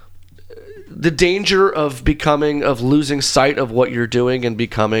danger of losing sight of what you're doing and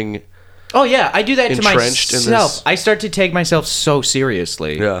becoming? Oh yeah, I do that to Entrenched in myself. this- I start to take myself so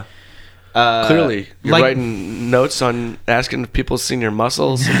seriously. Yeah. Clearly, you're like- writing notes on asking if people seen your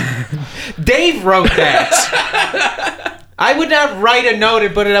muscles. Dave wrote that. I would not write a note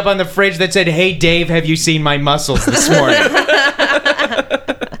and put it up on the fridge that said, "Hey Dave, have you seen my muscles this morning?"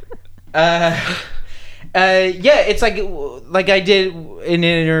 Yeah, it's like I did in an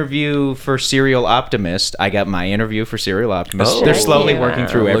interview for Serial Optimist. I got my interview for Serial Optimist. Oh. They're slowly Yeah. working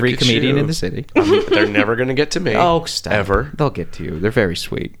through Look every at comedian you. in the city. They're never gonna get to me. Oh, stop. Ever. They'll get to you. They're very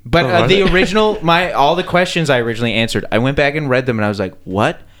sweet. But Oh, are the they? original, all the questions I originally answered, I went back and read them and I was like,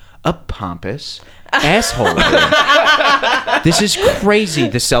 what? a pompous asshole. This is crazy,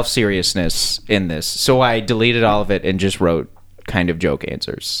 the self-seriousness in this. So I deleted all of it and just wrote kind of joke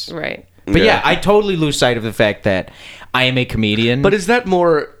answers. Right. But yeah, I totally lose sight of the fact that I am a comedian. But is that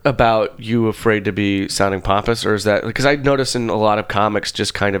more about you afraid to be sounding pompous, or is that because I notice in a lot of comics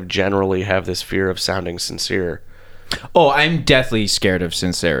just kind of generally have this fear of sounding sincere? Oh, I'm deathly scared of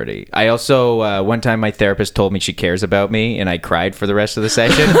sincerity. I also, one time my therapist told me she cares about me, and I cried for the rest of the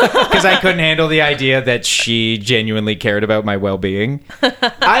session because I couldn't handle the idea that she genuinely cared about my well-being.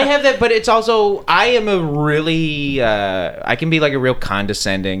 I have that, but it's also, I am a really, I can be like a real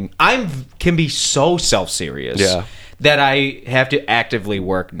condescending, can be so self-serious. Yeah. That I have to actively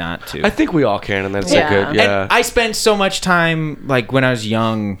work not to. I think we all can, and that's Yeah. good. Yeah. And I spent so much time, like when I was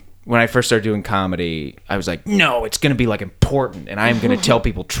young, when I first started doing comedy, I was like, no, it's going to be like important, and I'm going to tell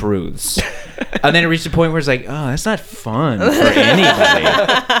people truths. And then it reached a point where it's like, oh, that's not fun for anybody.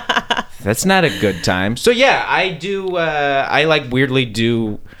 That's not a good time. So yeah, I do, I like weirdly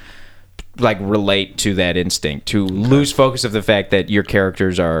do like relate to that instinct, to lose focus of the fact that your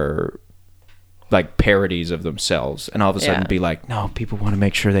characters are like parodies of themselves, and all of a sudden Yeah. be like, no, people want to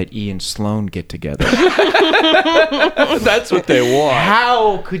make sure that E and Sloane get together. That's what they want.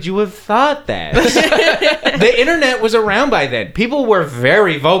 How could you have thought that? The internet was around by then. People were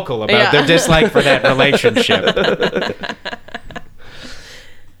very vocal about their dislike for that relationship.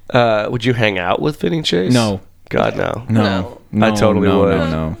 Would you hang out with Vinny Chase? No. God, no. No, I totally would.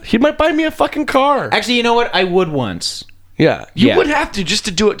 No. He might buy me a fucking car. Actually, you know what? I would once. Yeah. You Yeah. would have to just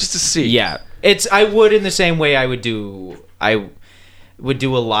to do it, just to see. Yeah, I would in the same way I would do a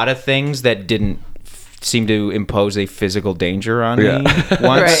lot of things that didn't seem to impose a physical danger on Yeah. me once.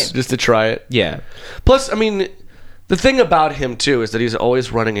 Right. Just to try it. Yeah. Plus, I mean, the thing about him too is that he's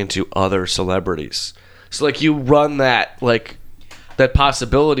always running into other celebrities. So like you run that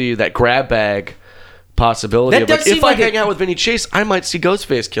possibility, that grab bag possibility That of like, does seem if I like hang out with Vinny Chase, I might see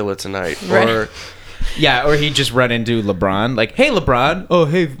Ghostface Killer tonight. Right. Or Yeah, or he'd just run into LeBron, like, "Hey, LeBron." "Oh,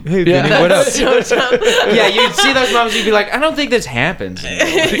 hey, Yeah. Vinny, what up?" So dumb. Yeah, you'd see those moments, you'd be like, "I don't think this happens."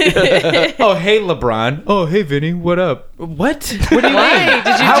 "Oh, hey, LeBron." "Oh, hey, Vinny, what up?" What? What do you Why mean?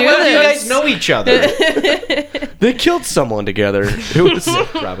 did you How do well do you this? guys know each other? they killed someone together. It was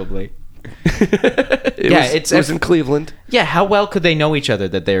Probably. it was in Cleveland. Yeah, how well could they know each other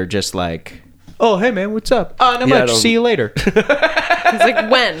that they're just like, "Oh, hey, man, what's up?" "Oh, not Yeah, I much. don't- See you later." It's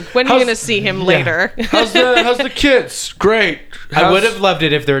like, when are you going to see him later? How's the kids? Great. I would have loved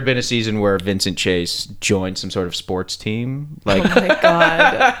it if there had been a season where Vincent Chase joined some sort of sports team. Like, Oh my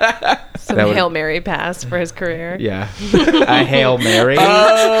God. Some That would- Hail Mary pass for his career. yeah, a Hail Mary.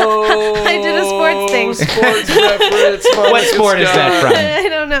 Oh, I did a sports thing. Sports reference. What sport is that from? I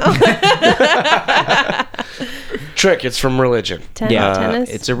don't know. Trick. It's from religion. Yeah, Tennis?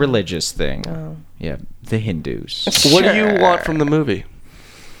 it's a religious thing. Oh. Yeah, the Hindus. What do you Sure. want from the movie?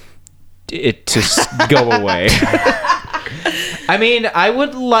 It to go away. I mean, I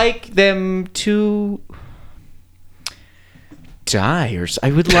would like them to die, or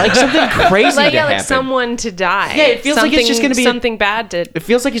I would like something crazy like, to yeah, like happen. someone to die. Yeah, it feels like it's just gonna be a- something bad to It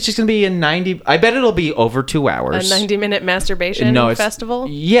feels like it's just gonna be a 90. I bet it'll be over 2 a hours. 90-minute masturbation No, it's- festival.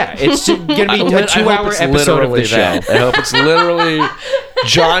 Yeah, it's gonna be a I hope 2-hour it's episode of the literally show. that. I hope it's literally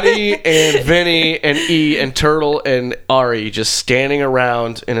Johnny and Vinny and E and Turtle and Ari just standing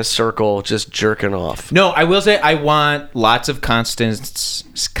around in a circle, just jerking off. No, I will say I want lots of Constance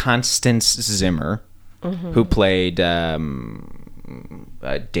Zimmer, who played Dana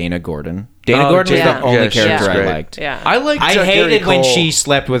Gordon. Dana Oh, Gordon was yeah. the only Yeah, she's character I great. liked. Yeah. I liked. I Gary hated when Cole. she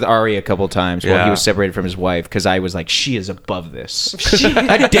slept with Ari a couple times while Yeah. he was separated from his wife, because I was like, she is above this.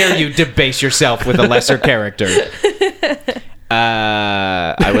 How dare you debase yourself with a lesser character?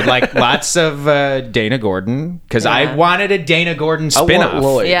 I would like lots of Dana Gordon, because I Yeah. wanted a Dana Gordon I spin-off. want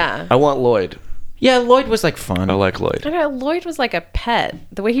Lloyd. Yeah. I want Lloyd. Yeah, Lloyd was like fun. I like Lloyd. I don't know, Lloyd was like a pet.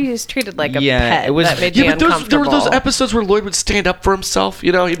 The way he was treated like a Yeah, pet, it was- that made Yeah, me but there uncomfortable. were those episodes where Lloyd would stand up for himself.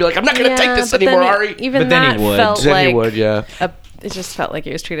 You know, he'd be like, "I'm not going to take this but anymore, then Ari." Even But then he that would. felt Then like he would, yeah. it just felt like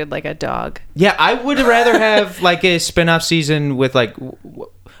he was treated like a dog. Yeah, I would rather have like a spin-off season with like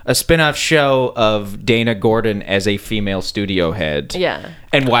a spin-off show of Dana Gordon as a female studio head. Yeah.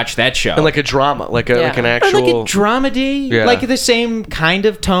 And watch that show. And like a drama, like an Yeah. Or actual. like a dramedy, Yeah. like the same kind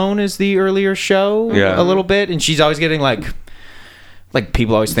of tone as the earlier show, Yeah. a little bit. And she's always getting like like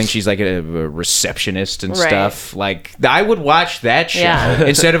people always think she's like a receptionist and Right. stuff. Like I would watch that show Yeah.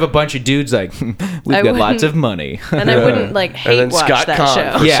 instead of a bunch of dudes like we've I got lots wouldn't- of money. And I wouldn't like And hate then watch Scott that Conn,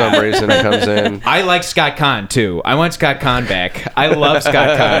 show. for Yeah. some reason, comes in. I like Scott Conn too. I want Scott Conn back. I love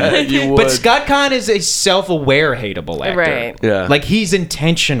Scott Conn. You But would. Scott Conn is a self-aware hateable actor. Right. Yeah. Like he's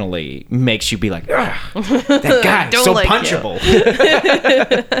intentionally makes you be like, "Ugh, that guy Don't so like you." punchable.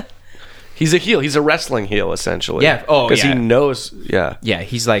 He's a heel. He's a wrestling heel, essentially. Yeah. Oh, Because yeah. he knows. Yeah. Yeah,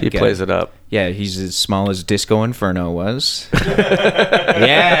 he's like He plays it up. Yeah, he's as small as Disco Inferno was.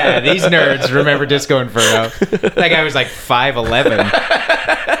 Yeah, these nerds remember Disco Inferno. That guy was like 5'11".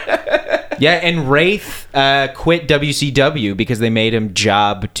 Yeah, and Wraith quit WCW because they made him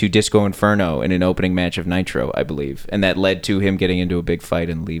job to Disco Inferno in an opening match of Nitro, I believe. And that led to him getting into a big fight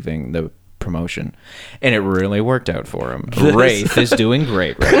and leaving the promotion. And it really worked out for him. Wraith is doing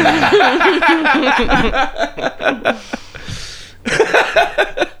great right now.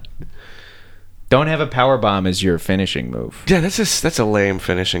 Don't have a power bomb as your finishing move. Yeah, that's a lame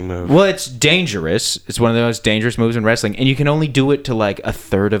finishing move. Well, it's dangerous. It's one of the most dangerous moves in wrestling, and you can only do it to like a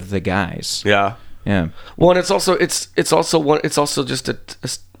third of the guys. Yeah. Yeah. Well, and it's also just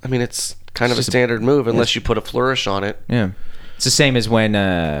I mean, it's kind of a just a- standard move unless you put a flourish on it. Yeah. It's the same as when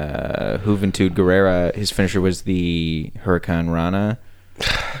Juventud Guerrera, his finisher was the Hurricane Rana.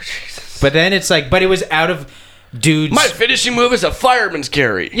 But then it's like, but it was out of dudes. My finishing move is a fireman's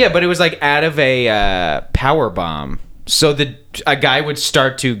carry. Yeah, but it was like out of a power bomb. So a guy would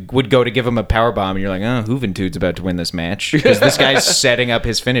go to give him a power bomb, and you're like, oh, Juventud's about to win this match because this guy's setting up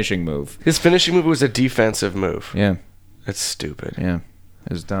his finishing move. His finishing move was a defensive move. Yeah, That's stupid. yeah,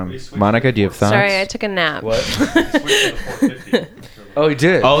 it was dumb. Monica, do you have thoughts? Sorry, I took a nap. What? Switch to the 450. Oh, he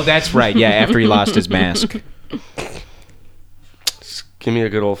did. Oh, that's right. Yeah, after he lost his mask. Give me a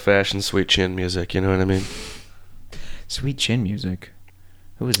good old fashioned sweet chin music. You know what I mean? Sweet chin music.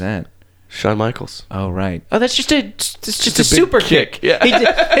 Who was that? Shawn Michaels. Oh, right. Oh, that's just a a big super kick. kick.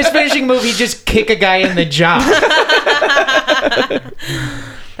 Yeah. His finishing move, he just kick a guy in the jaw.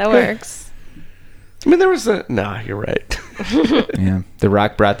 That works. I mean, there was a. Nah, you're right. Yeah. The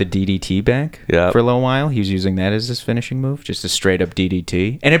Rock brought the DDT back Yeah. for a little while. He was using that as his finishing move, just a straight up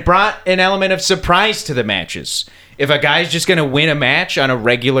DDT. And it brought an element of surprise to the matches. If a guy's just going to win a match on a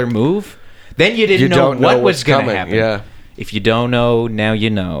regular move, then you didn't You know don't know what was what's going to coming, happen. yeah. If you don't know, now you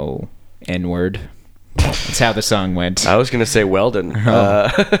know. N-word. That's how the song went. I was gonna say Weldon. All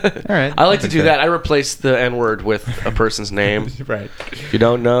right. I like to do that. I replace the N word with a person's name. Right. If you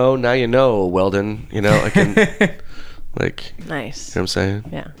don't know, now you know, Weldon. You know, I can like. You know Nice. what I'm saying?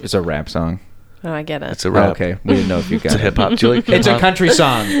 Yeah. It's a rap song. Oh, I get it. It's a rap. Okay. We didn't know if you got It's a it. hip hop. Do you like It's a hip-hop? country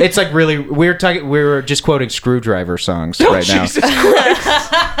song. It's like really we were just quoting Screwdriver songs right now. Jesus Christ.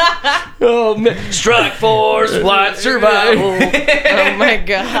 Oh man. Strike force, flight survival. Oh my I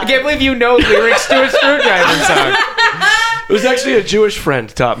god. can't believe you know lyrics to a Screwdriver song. It was actually a Jewish friend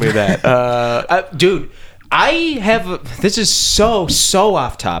taught me that. Dude, I have this is so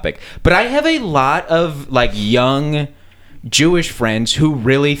off topic, but I have a lot of like young Jewish friends who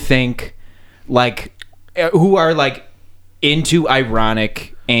really think like who are like into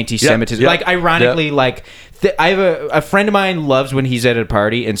ironic anti-Semitism. Yep, Like ironically yep. like I have a friend of mine loves when he's at a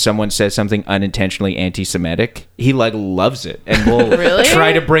party and someone says something unintentionally anti-Semitic. He like loves it and will Really?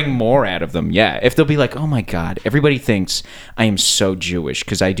 try to bring more out of them. Yeah, if they'll be like, "Oh my god, everybody thinks I am so Jewish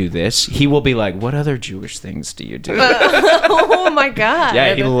because I do this." He will be like, "What other Jewish things do you do?" Oh my god.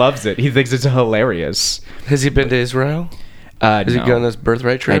 Yeah, he loves it. He thinks it's hilarious. Has he been to Israel? Has he No. gone on his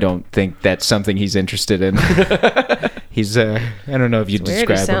birthright trip? I don't think that's something he's interested in. He's I don't know if you Weird. He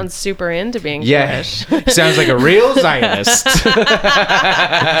describe him. sounds super into being Yeah, Jewish. sounds like a real Zionist.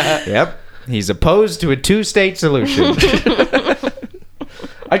 Yep, he's opposed to a two-state solution.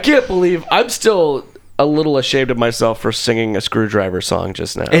 I can't believe I'm still a little ashamed of myself for singing a Screwdriver song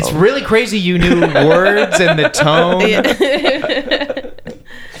just now. It's really crazy you knew words and the tone.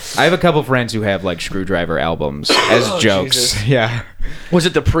 I have a couple friends who have like Screwdriver albums as jokes. Jesus. Yeah, Was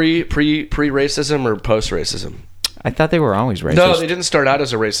it the pre racism or post racism? I thought they were always racist. No, they didn't start out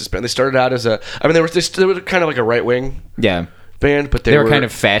as a racist band. They started out as a. I mean, they were kind of like a right wing Yeah, band, but they were kind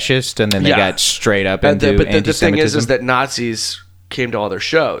of fascist, and then they Yeah. got straight up And into but the thing anti-Semitism. is that Nazis came to all their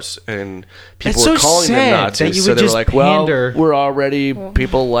shows, and people That's were so calling them sad Nazis. that you So would they were just like, pander. "Well, we're already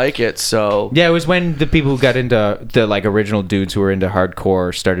people like it." So Yeah, it was when the people who got into the like original dudes who were into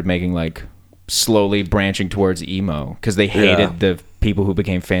hardcore started making like slowly branching towards emo because they hated Yeah. the people who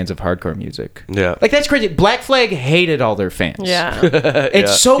became fans of hardcore music. yeah, Like that's crazy. Black Flag hated all their fans. Yeah.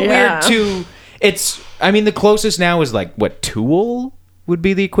 It's so Yeah. weird to. It's. I mean, the closest now is like what Tool would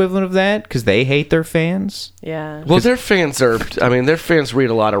be the equivalent of that because they hate their fans. Yeah. Well, their fans read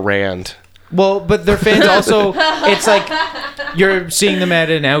a lot of Rand. Well, but their fans also, it's like you're seeing them at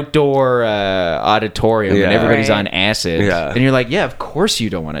an outdoor auditorium and everybody's Right. on acid. Yeah. And you're like, yeah, of course you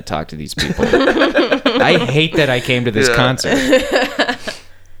don't want to talk to these people. I hate that I came to this concert.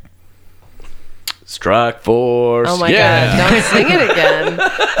 Strike Force. Oh my God! Don't sing it again.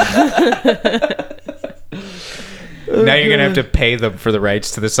 Now you're going to have to pay them for the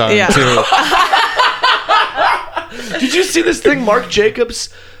rights to the song, Yeah. too. Did you see this thing? Marc Jacobs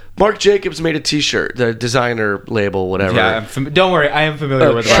made a T-shirt, the designer label, whatever. Yeah, don't worry. I am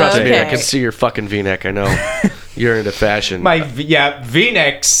familiar with Trust me, Okay. I can see your fucking V-neck. I know you're into fashion.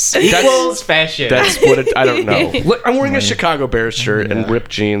 V-necks equals fashion. That's what I don't know. Look, I'm wearing a Chicago Bears shirt and ripped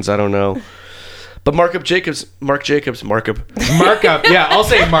jeans. I don't know. But Mark Jacobs. Markup. Yeah, I'll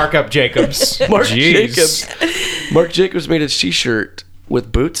say Markup Jacobs. Mark Jeez. Jacobs made a T-shirt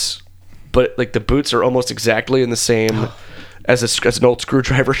with boots, but like the boots are almost exactly in the same as an old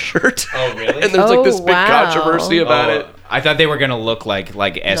Screwdriver shirt. Oh, really? And there's like this big wow. controversy about it. I thought they were going to look like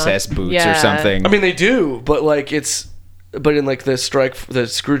SS boots or yeah. something. I mean, they do, but like but in like the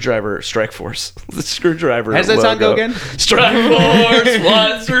Screwdriver Strike Force, the Screwdriver. How's that song go logo. again? Strike Force,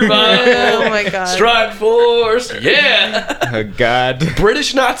 one survival. Oh my God. Strike Force, yeah. Oh, God.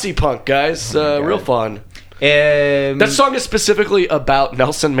 British Nazi punk, guys. Real fun. That song is specifically about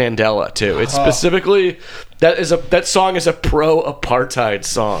Nelson Mandela too. It's specifically that song is a pro-apartheid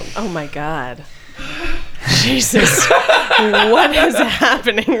song. Oh my God. Jesus. What is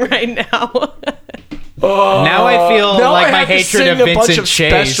happening right now? Now I feel Now like I my have to hatred sing of a bunch Vincent of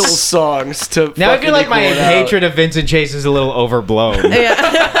Chase. special songs to. Now I feel like my fucking equal it out. hatred of Vincent Chase is a little overblown.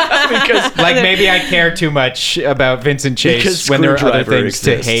 because Like maybe I care too much about Vincent Chase Because when there are other Screwdriver things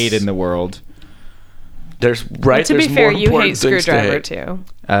to exists. hate in the world. there's To be there's fair, more you important hate things to Screwdriver hate. too.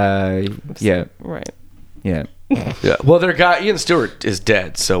 Yeah, Right. yeah, Yeah. Well, their guy Ian Stewart is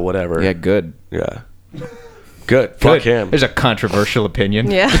dead, so whatever. yeah. Good. Yeah. Good. Fuck him. There's a controversial opinion.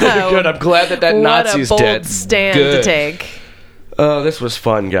 Yeah. Good. I'm glad that What Nazi's a bold dead. stand Good. to take. Oh, this was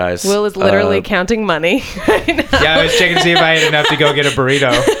fun, guys. Will is literally counting money right now. Yeah, I was checking to see if I had enough to go get a burrito.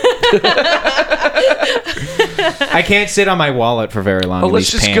 I can't sit on my wallet for very long. Oh, in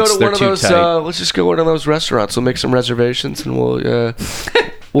let's these just pants. go to They're one of too those. tight. Let's just go to one of those restaurants. We'll make some reservations and we'll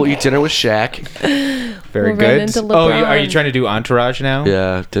eat dinner with Shaq. Very We'll run good. into Oh, are you LeBron. trying to do Entourage now?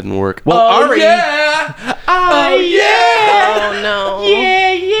 Yeah, didn't work. Well, Ari. yeah. Oh yeah. Oh no.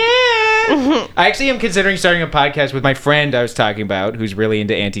 Yeah. I actually am considering starting a podcast with my friend I was talking about, who's really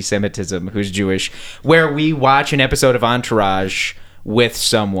into anti-Semitism, who's Jewish, where we watch an episode of Entourage with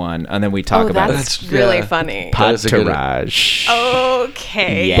someone and then we talk Oh, about that's it. really yeah. funny. That is a good- Entourage.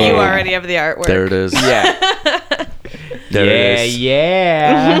 Okay. Yeah. You already have the artwork. There it is. Yeah. There it is.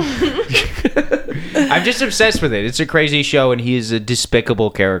 Yeah. I'm just obsessed with it. It's a crazy show, and he is a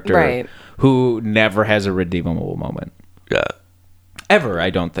despicable character Right. who never has a redeemable moment. Yeah. Ever, I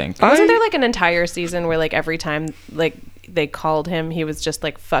don't think. Wasn't there like an entire season where like every time like they called him, he was just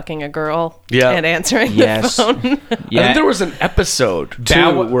like fucking a girl and answering Yes. the phone? I think there was an episode too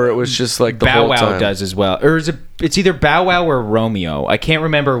Bow- where it was just like the Bow whole Wow time. does as well. Or is it's either Bow Wow or Romeo. I can't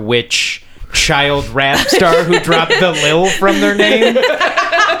remember which child rap star who dropped the Lil from their name.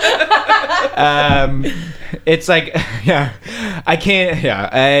 It's like, yeah, I can't,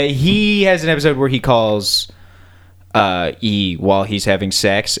 yeah. He has an episode where he calls E while he's having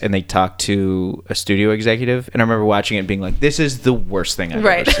sex and they talk to a studio executive. And I remember watching it and being like, this is the worst thing I've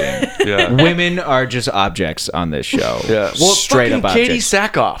Right. ever seen. Yeah. Women are just objects on this show. Yeah. Well, straight up fucking Katie objects.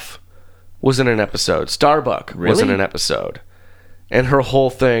 Sackhoff was in an episode. Starbuck was in Really? an episode. And her whole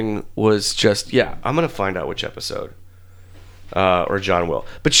thing was just, I'm going to find out which episode. Or John will.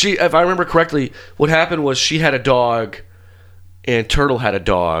 But she, if I remember correctly, what happened was she had a dog and Turtle had a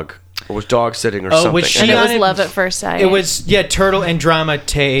dog. Or was dog sitting or something. was she And it on was it? love at first sight. It was, Turtle and Drama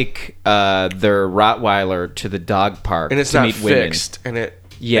take their Rottweiler to the dog park And it's to not meet women. fixed. And it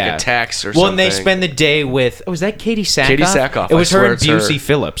Yeah. attacks or something. Well, and they spend the day with, was that Katie Sackhoff? Katie Sackhoff, It was I her swear and it's her. Busey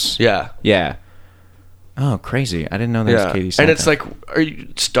Phillips. Yeah. Yeah. Oh, crazy. I didn't know that was Katie Sackhoff. And it's like, are you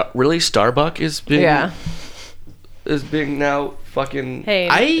really Starbuck is being now fucking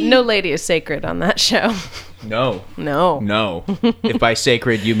Hey, no lady is sacred on that show. no. No. If by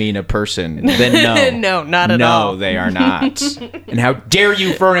sacred you mean a person, then no. No, not at all. No, they are not. And how dare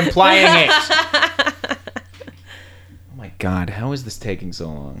you for implying it? Oh my God, how is this taking so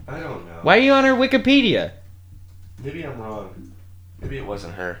long? I don't know. Why are you on her Wikipedia? Maybe I'm wrong. Maybe it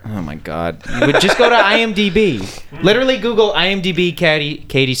wasn't her. Oh my God. You would just go to IMDb. Literally Google IMDb Katie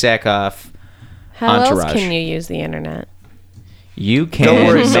Sackhoff. How Entourage. else can you use the internet? You can Don't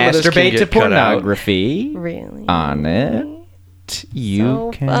worry, some of this can masturbate to get cut out. pornography Really? on it. You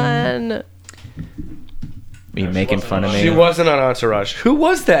So can. fun. Are you making fun of me? She wasn't on Entourage. Who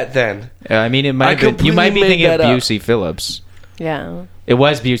was that then? I mean, it I might. Have been, you might be completely thinking made of that up. Busey Phillips. Yeah. It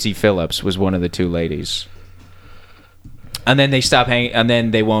was Busey Phillips. Was one of the two ladies. And then they stop hanging. And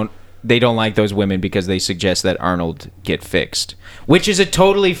then they won't. They don't like those women because they suggest that Arnold get fixed, which is a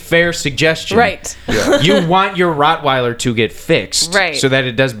totally fair suggestion. Right. You want your Rottweiler to get fixed, Right. So that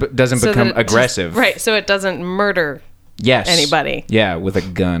it doesn't So become that it just- aggressive. right. So it doesn't murder. Yes. Anybody. Yeah, with a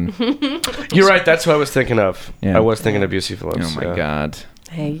gun. You're right. That's who I was thinking of. Yeah. I was thinking of Busey Phillips. Oh my yeah. God.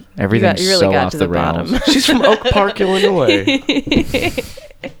 Hey, Everything's you really so got off to the the bottom. rails. She's from Oak Park, Illinois.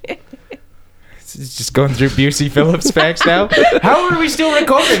 It's just going through Busey Phillips facts now. How are we still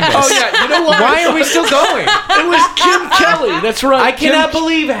recording this? Oh yeah, you know what? Why are we still going? It was Kim Kelly. That's right. I cannot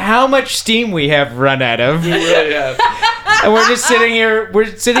believe how much steam we have run out of. We really have. And we're just sitting here.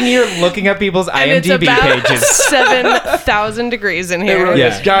 We're sitting here looking up people's And it's IMDb about pages. 7,000 degrees in It here. really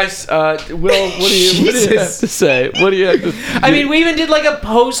Yeah. is. Guys, Will, what do you have Jesus. to say? What do you have to I mean, we even did like a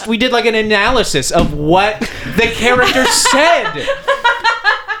post. We did like an analysis of what the character said.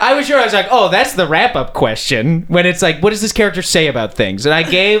 I was sure. I was like, oh, that's the wrap-up question. When it's like, what does this character say about things? And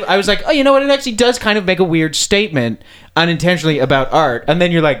I was like, oh, you know what? It actually does kind of make a weird statement unintentionally about art. And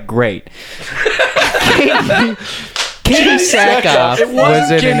then you're like, great. Katie Sackhoff It was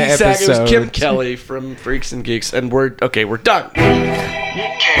wasn't in an Katie Sackhoff, episode. It was Kim Kelly from Freaks and Geeks, and we're done.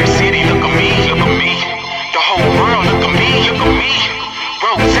 Care City, look at me, look at me. The whole world, look at me, look at me.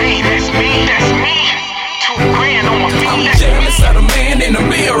 Rose, that's me, that's me. $2,000 on my feet, I'm that's jealous me. of the man in the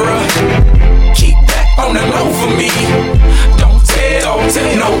mirror. Keep that on the low for me. Don't tell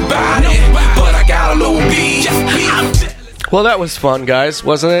nobody, but I got a little beef. I'm jealous. Well, that was fun, guys,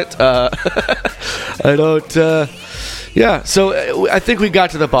 wasn't it? I don't. Yeah, so I think we got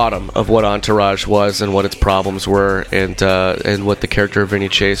to the bottom of what Entourage was and what its problems were, and what the character of Vinny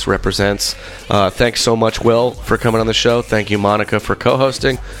Chase represents. Thanks so much, Will, for coming on the show. Thank you, Monica, for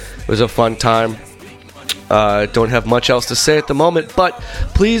co-hosting. It was a fun time. Don't have much else to say at the moment, but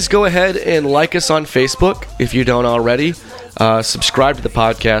please go ahead and like us on Facebook if you don't already. Subscribe to the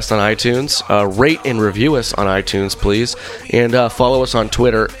podcast on iTunes. Rate and review us on iTunes, please. And follow us on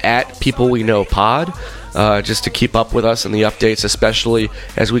Twitter at PeopleWeKnowPod. Just to keep up with us and the updates, especially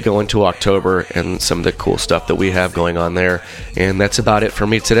as we go into October and some of the cool stuff that we have going on there. And that's about it for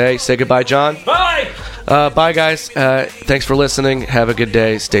me today. Say goodbye, John. Bye! Bye, guys. Thanks for listening. Have a good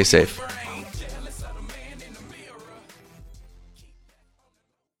day. Stay safe.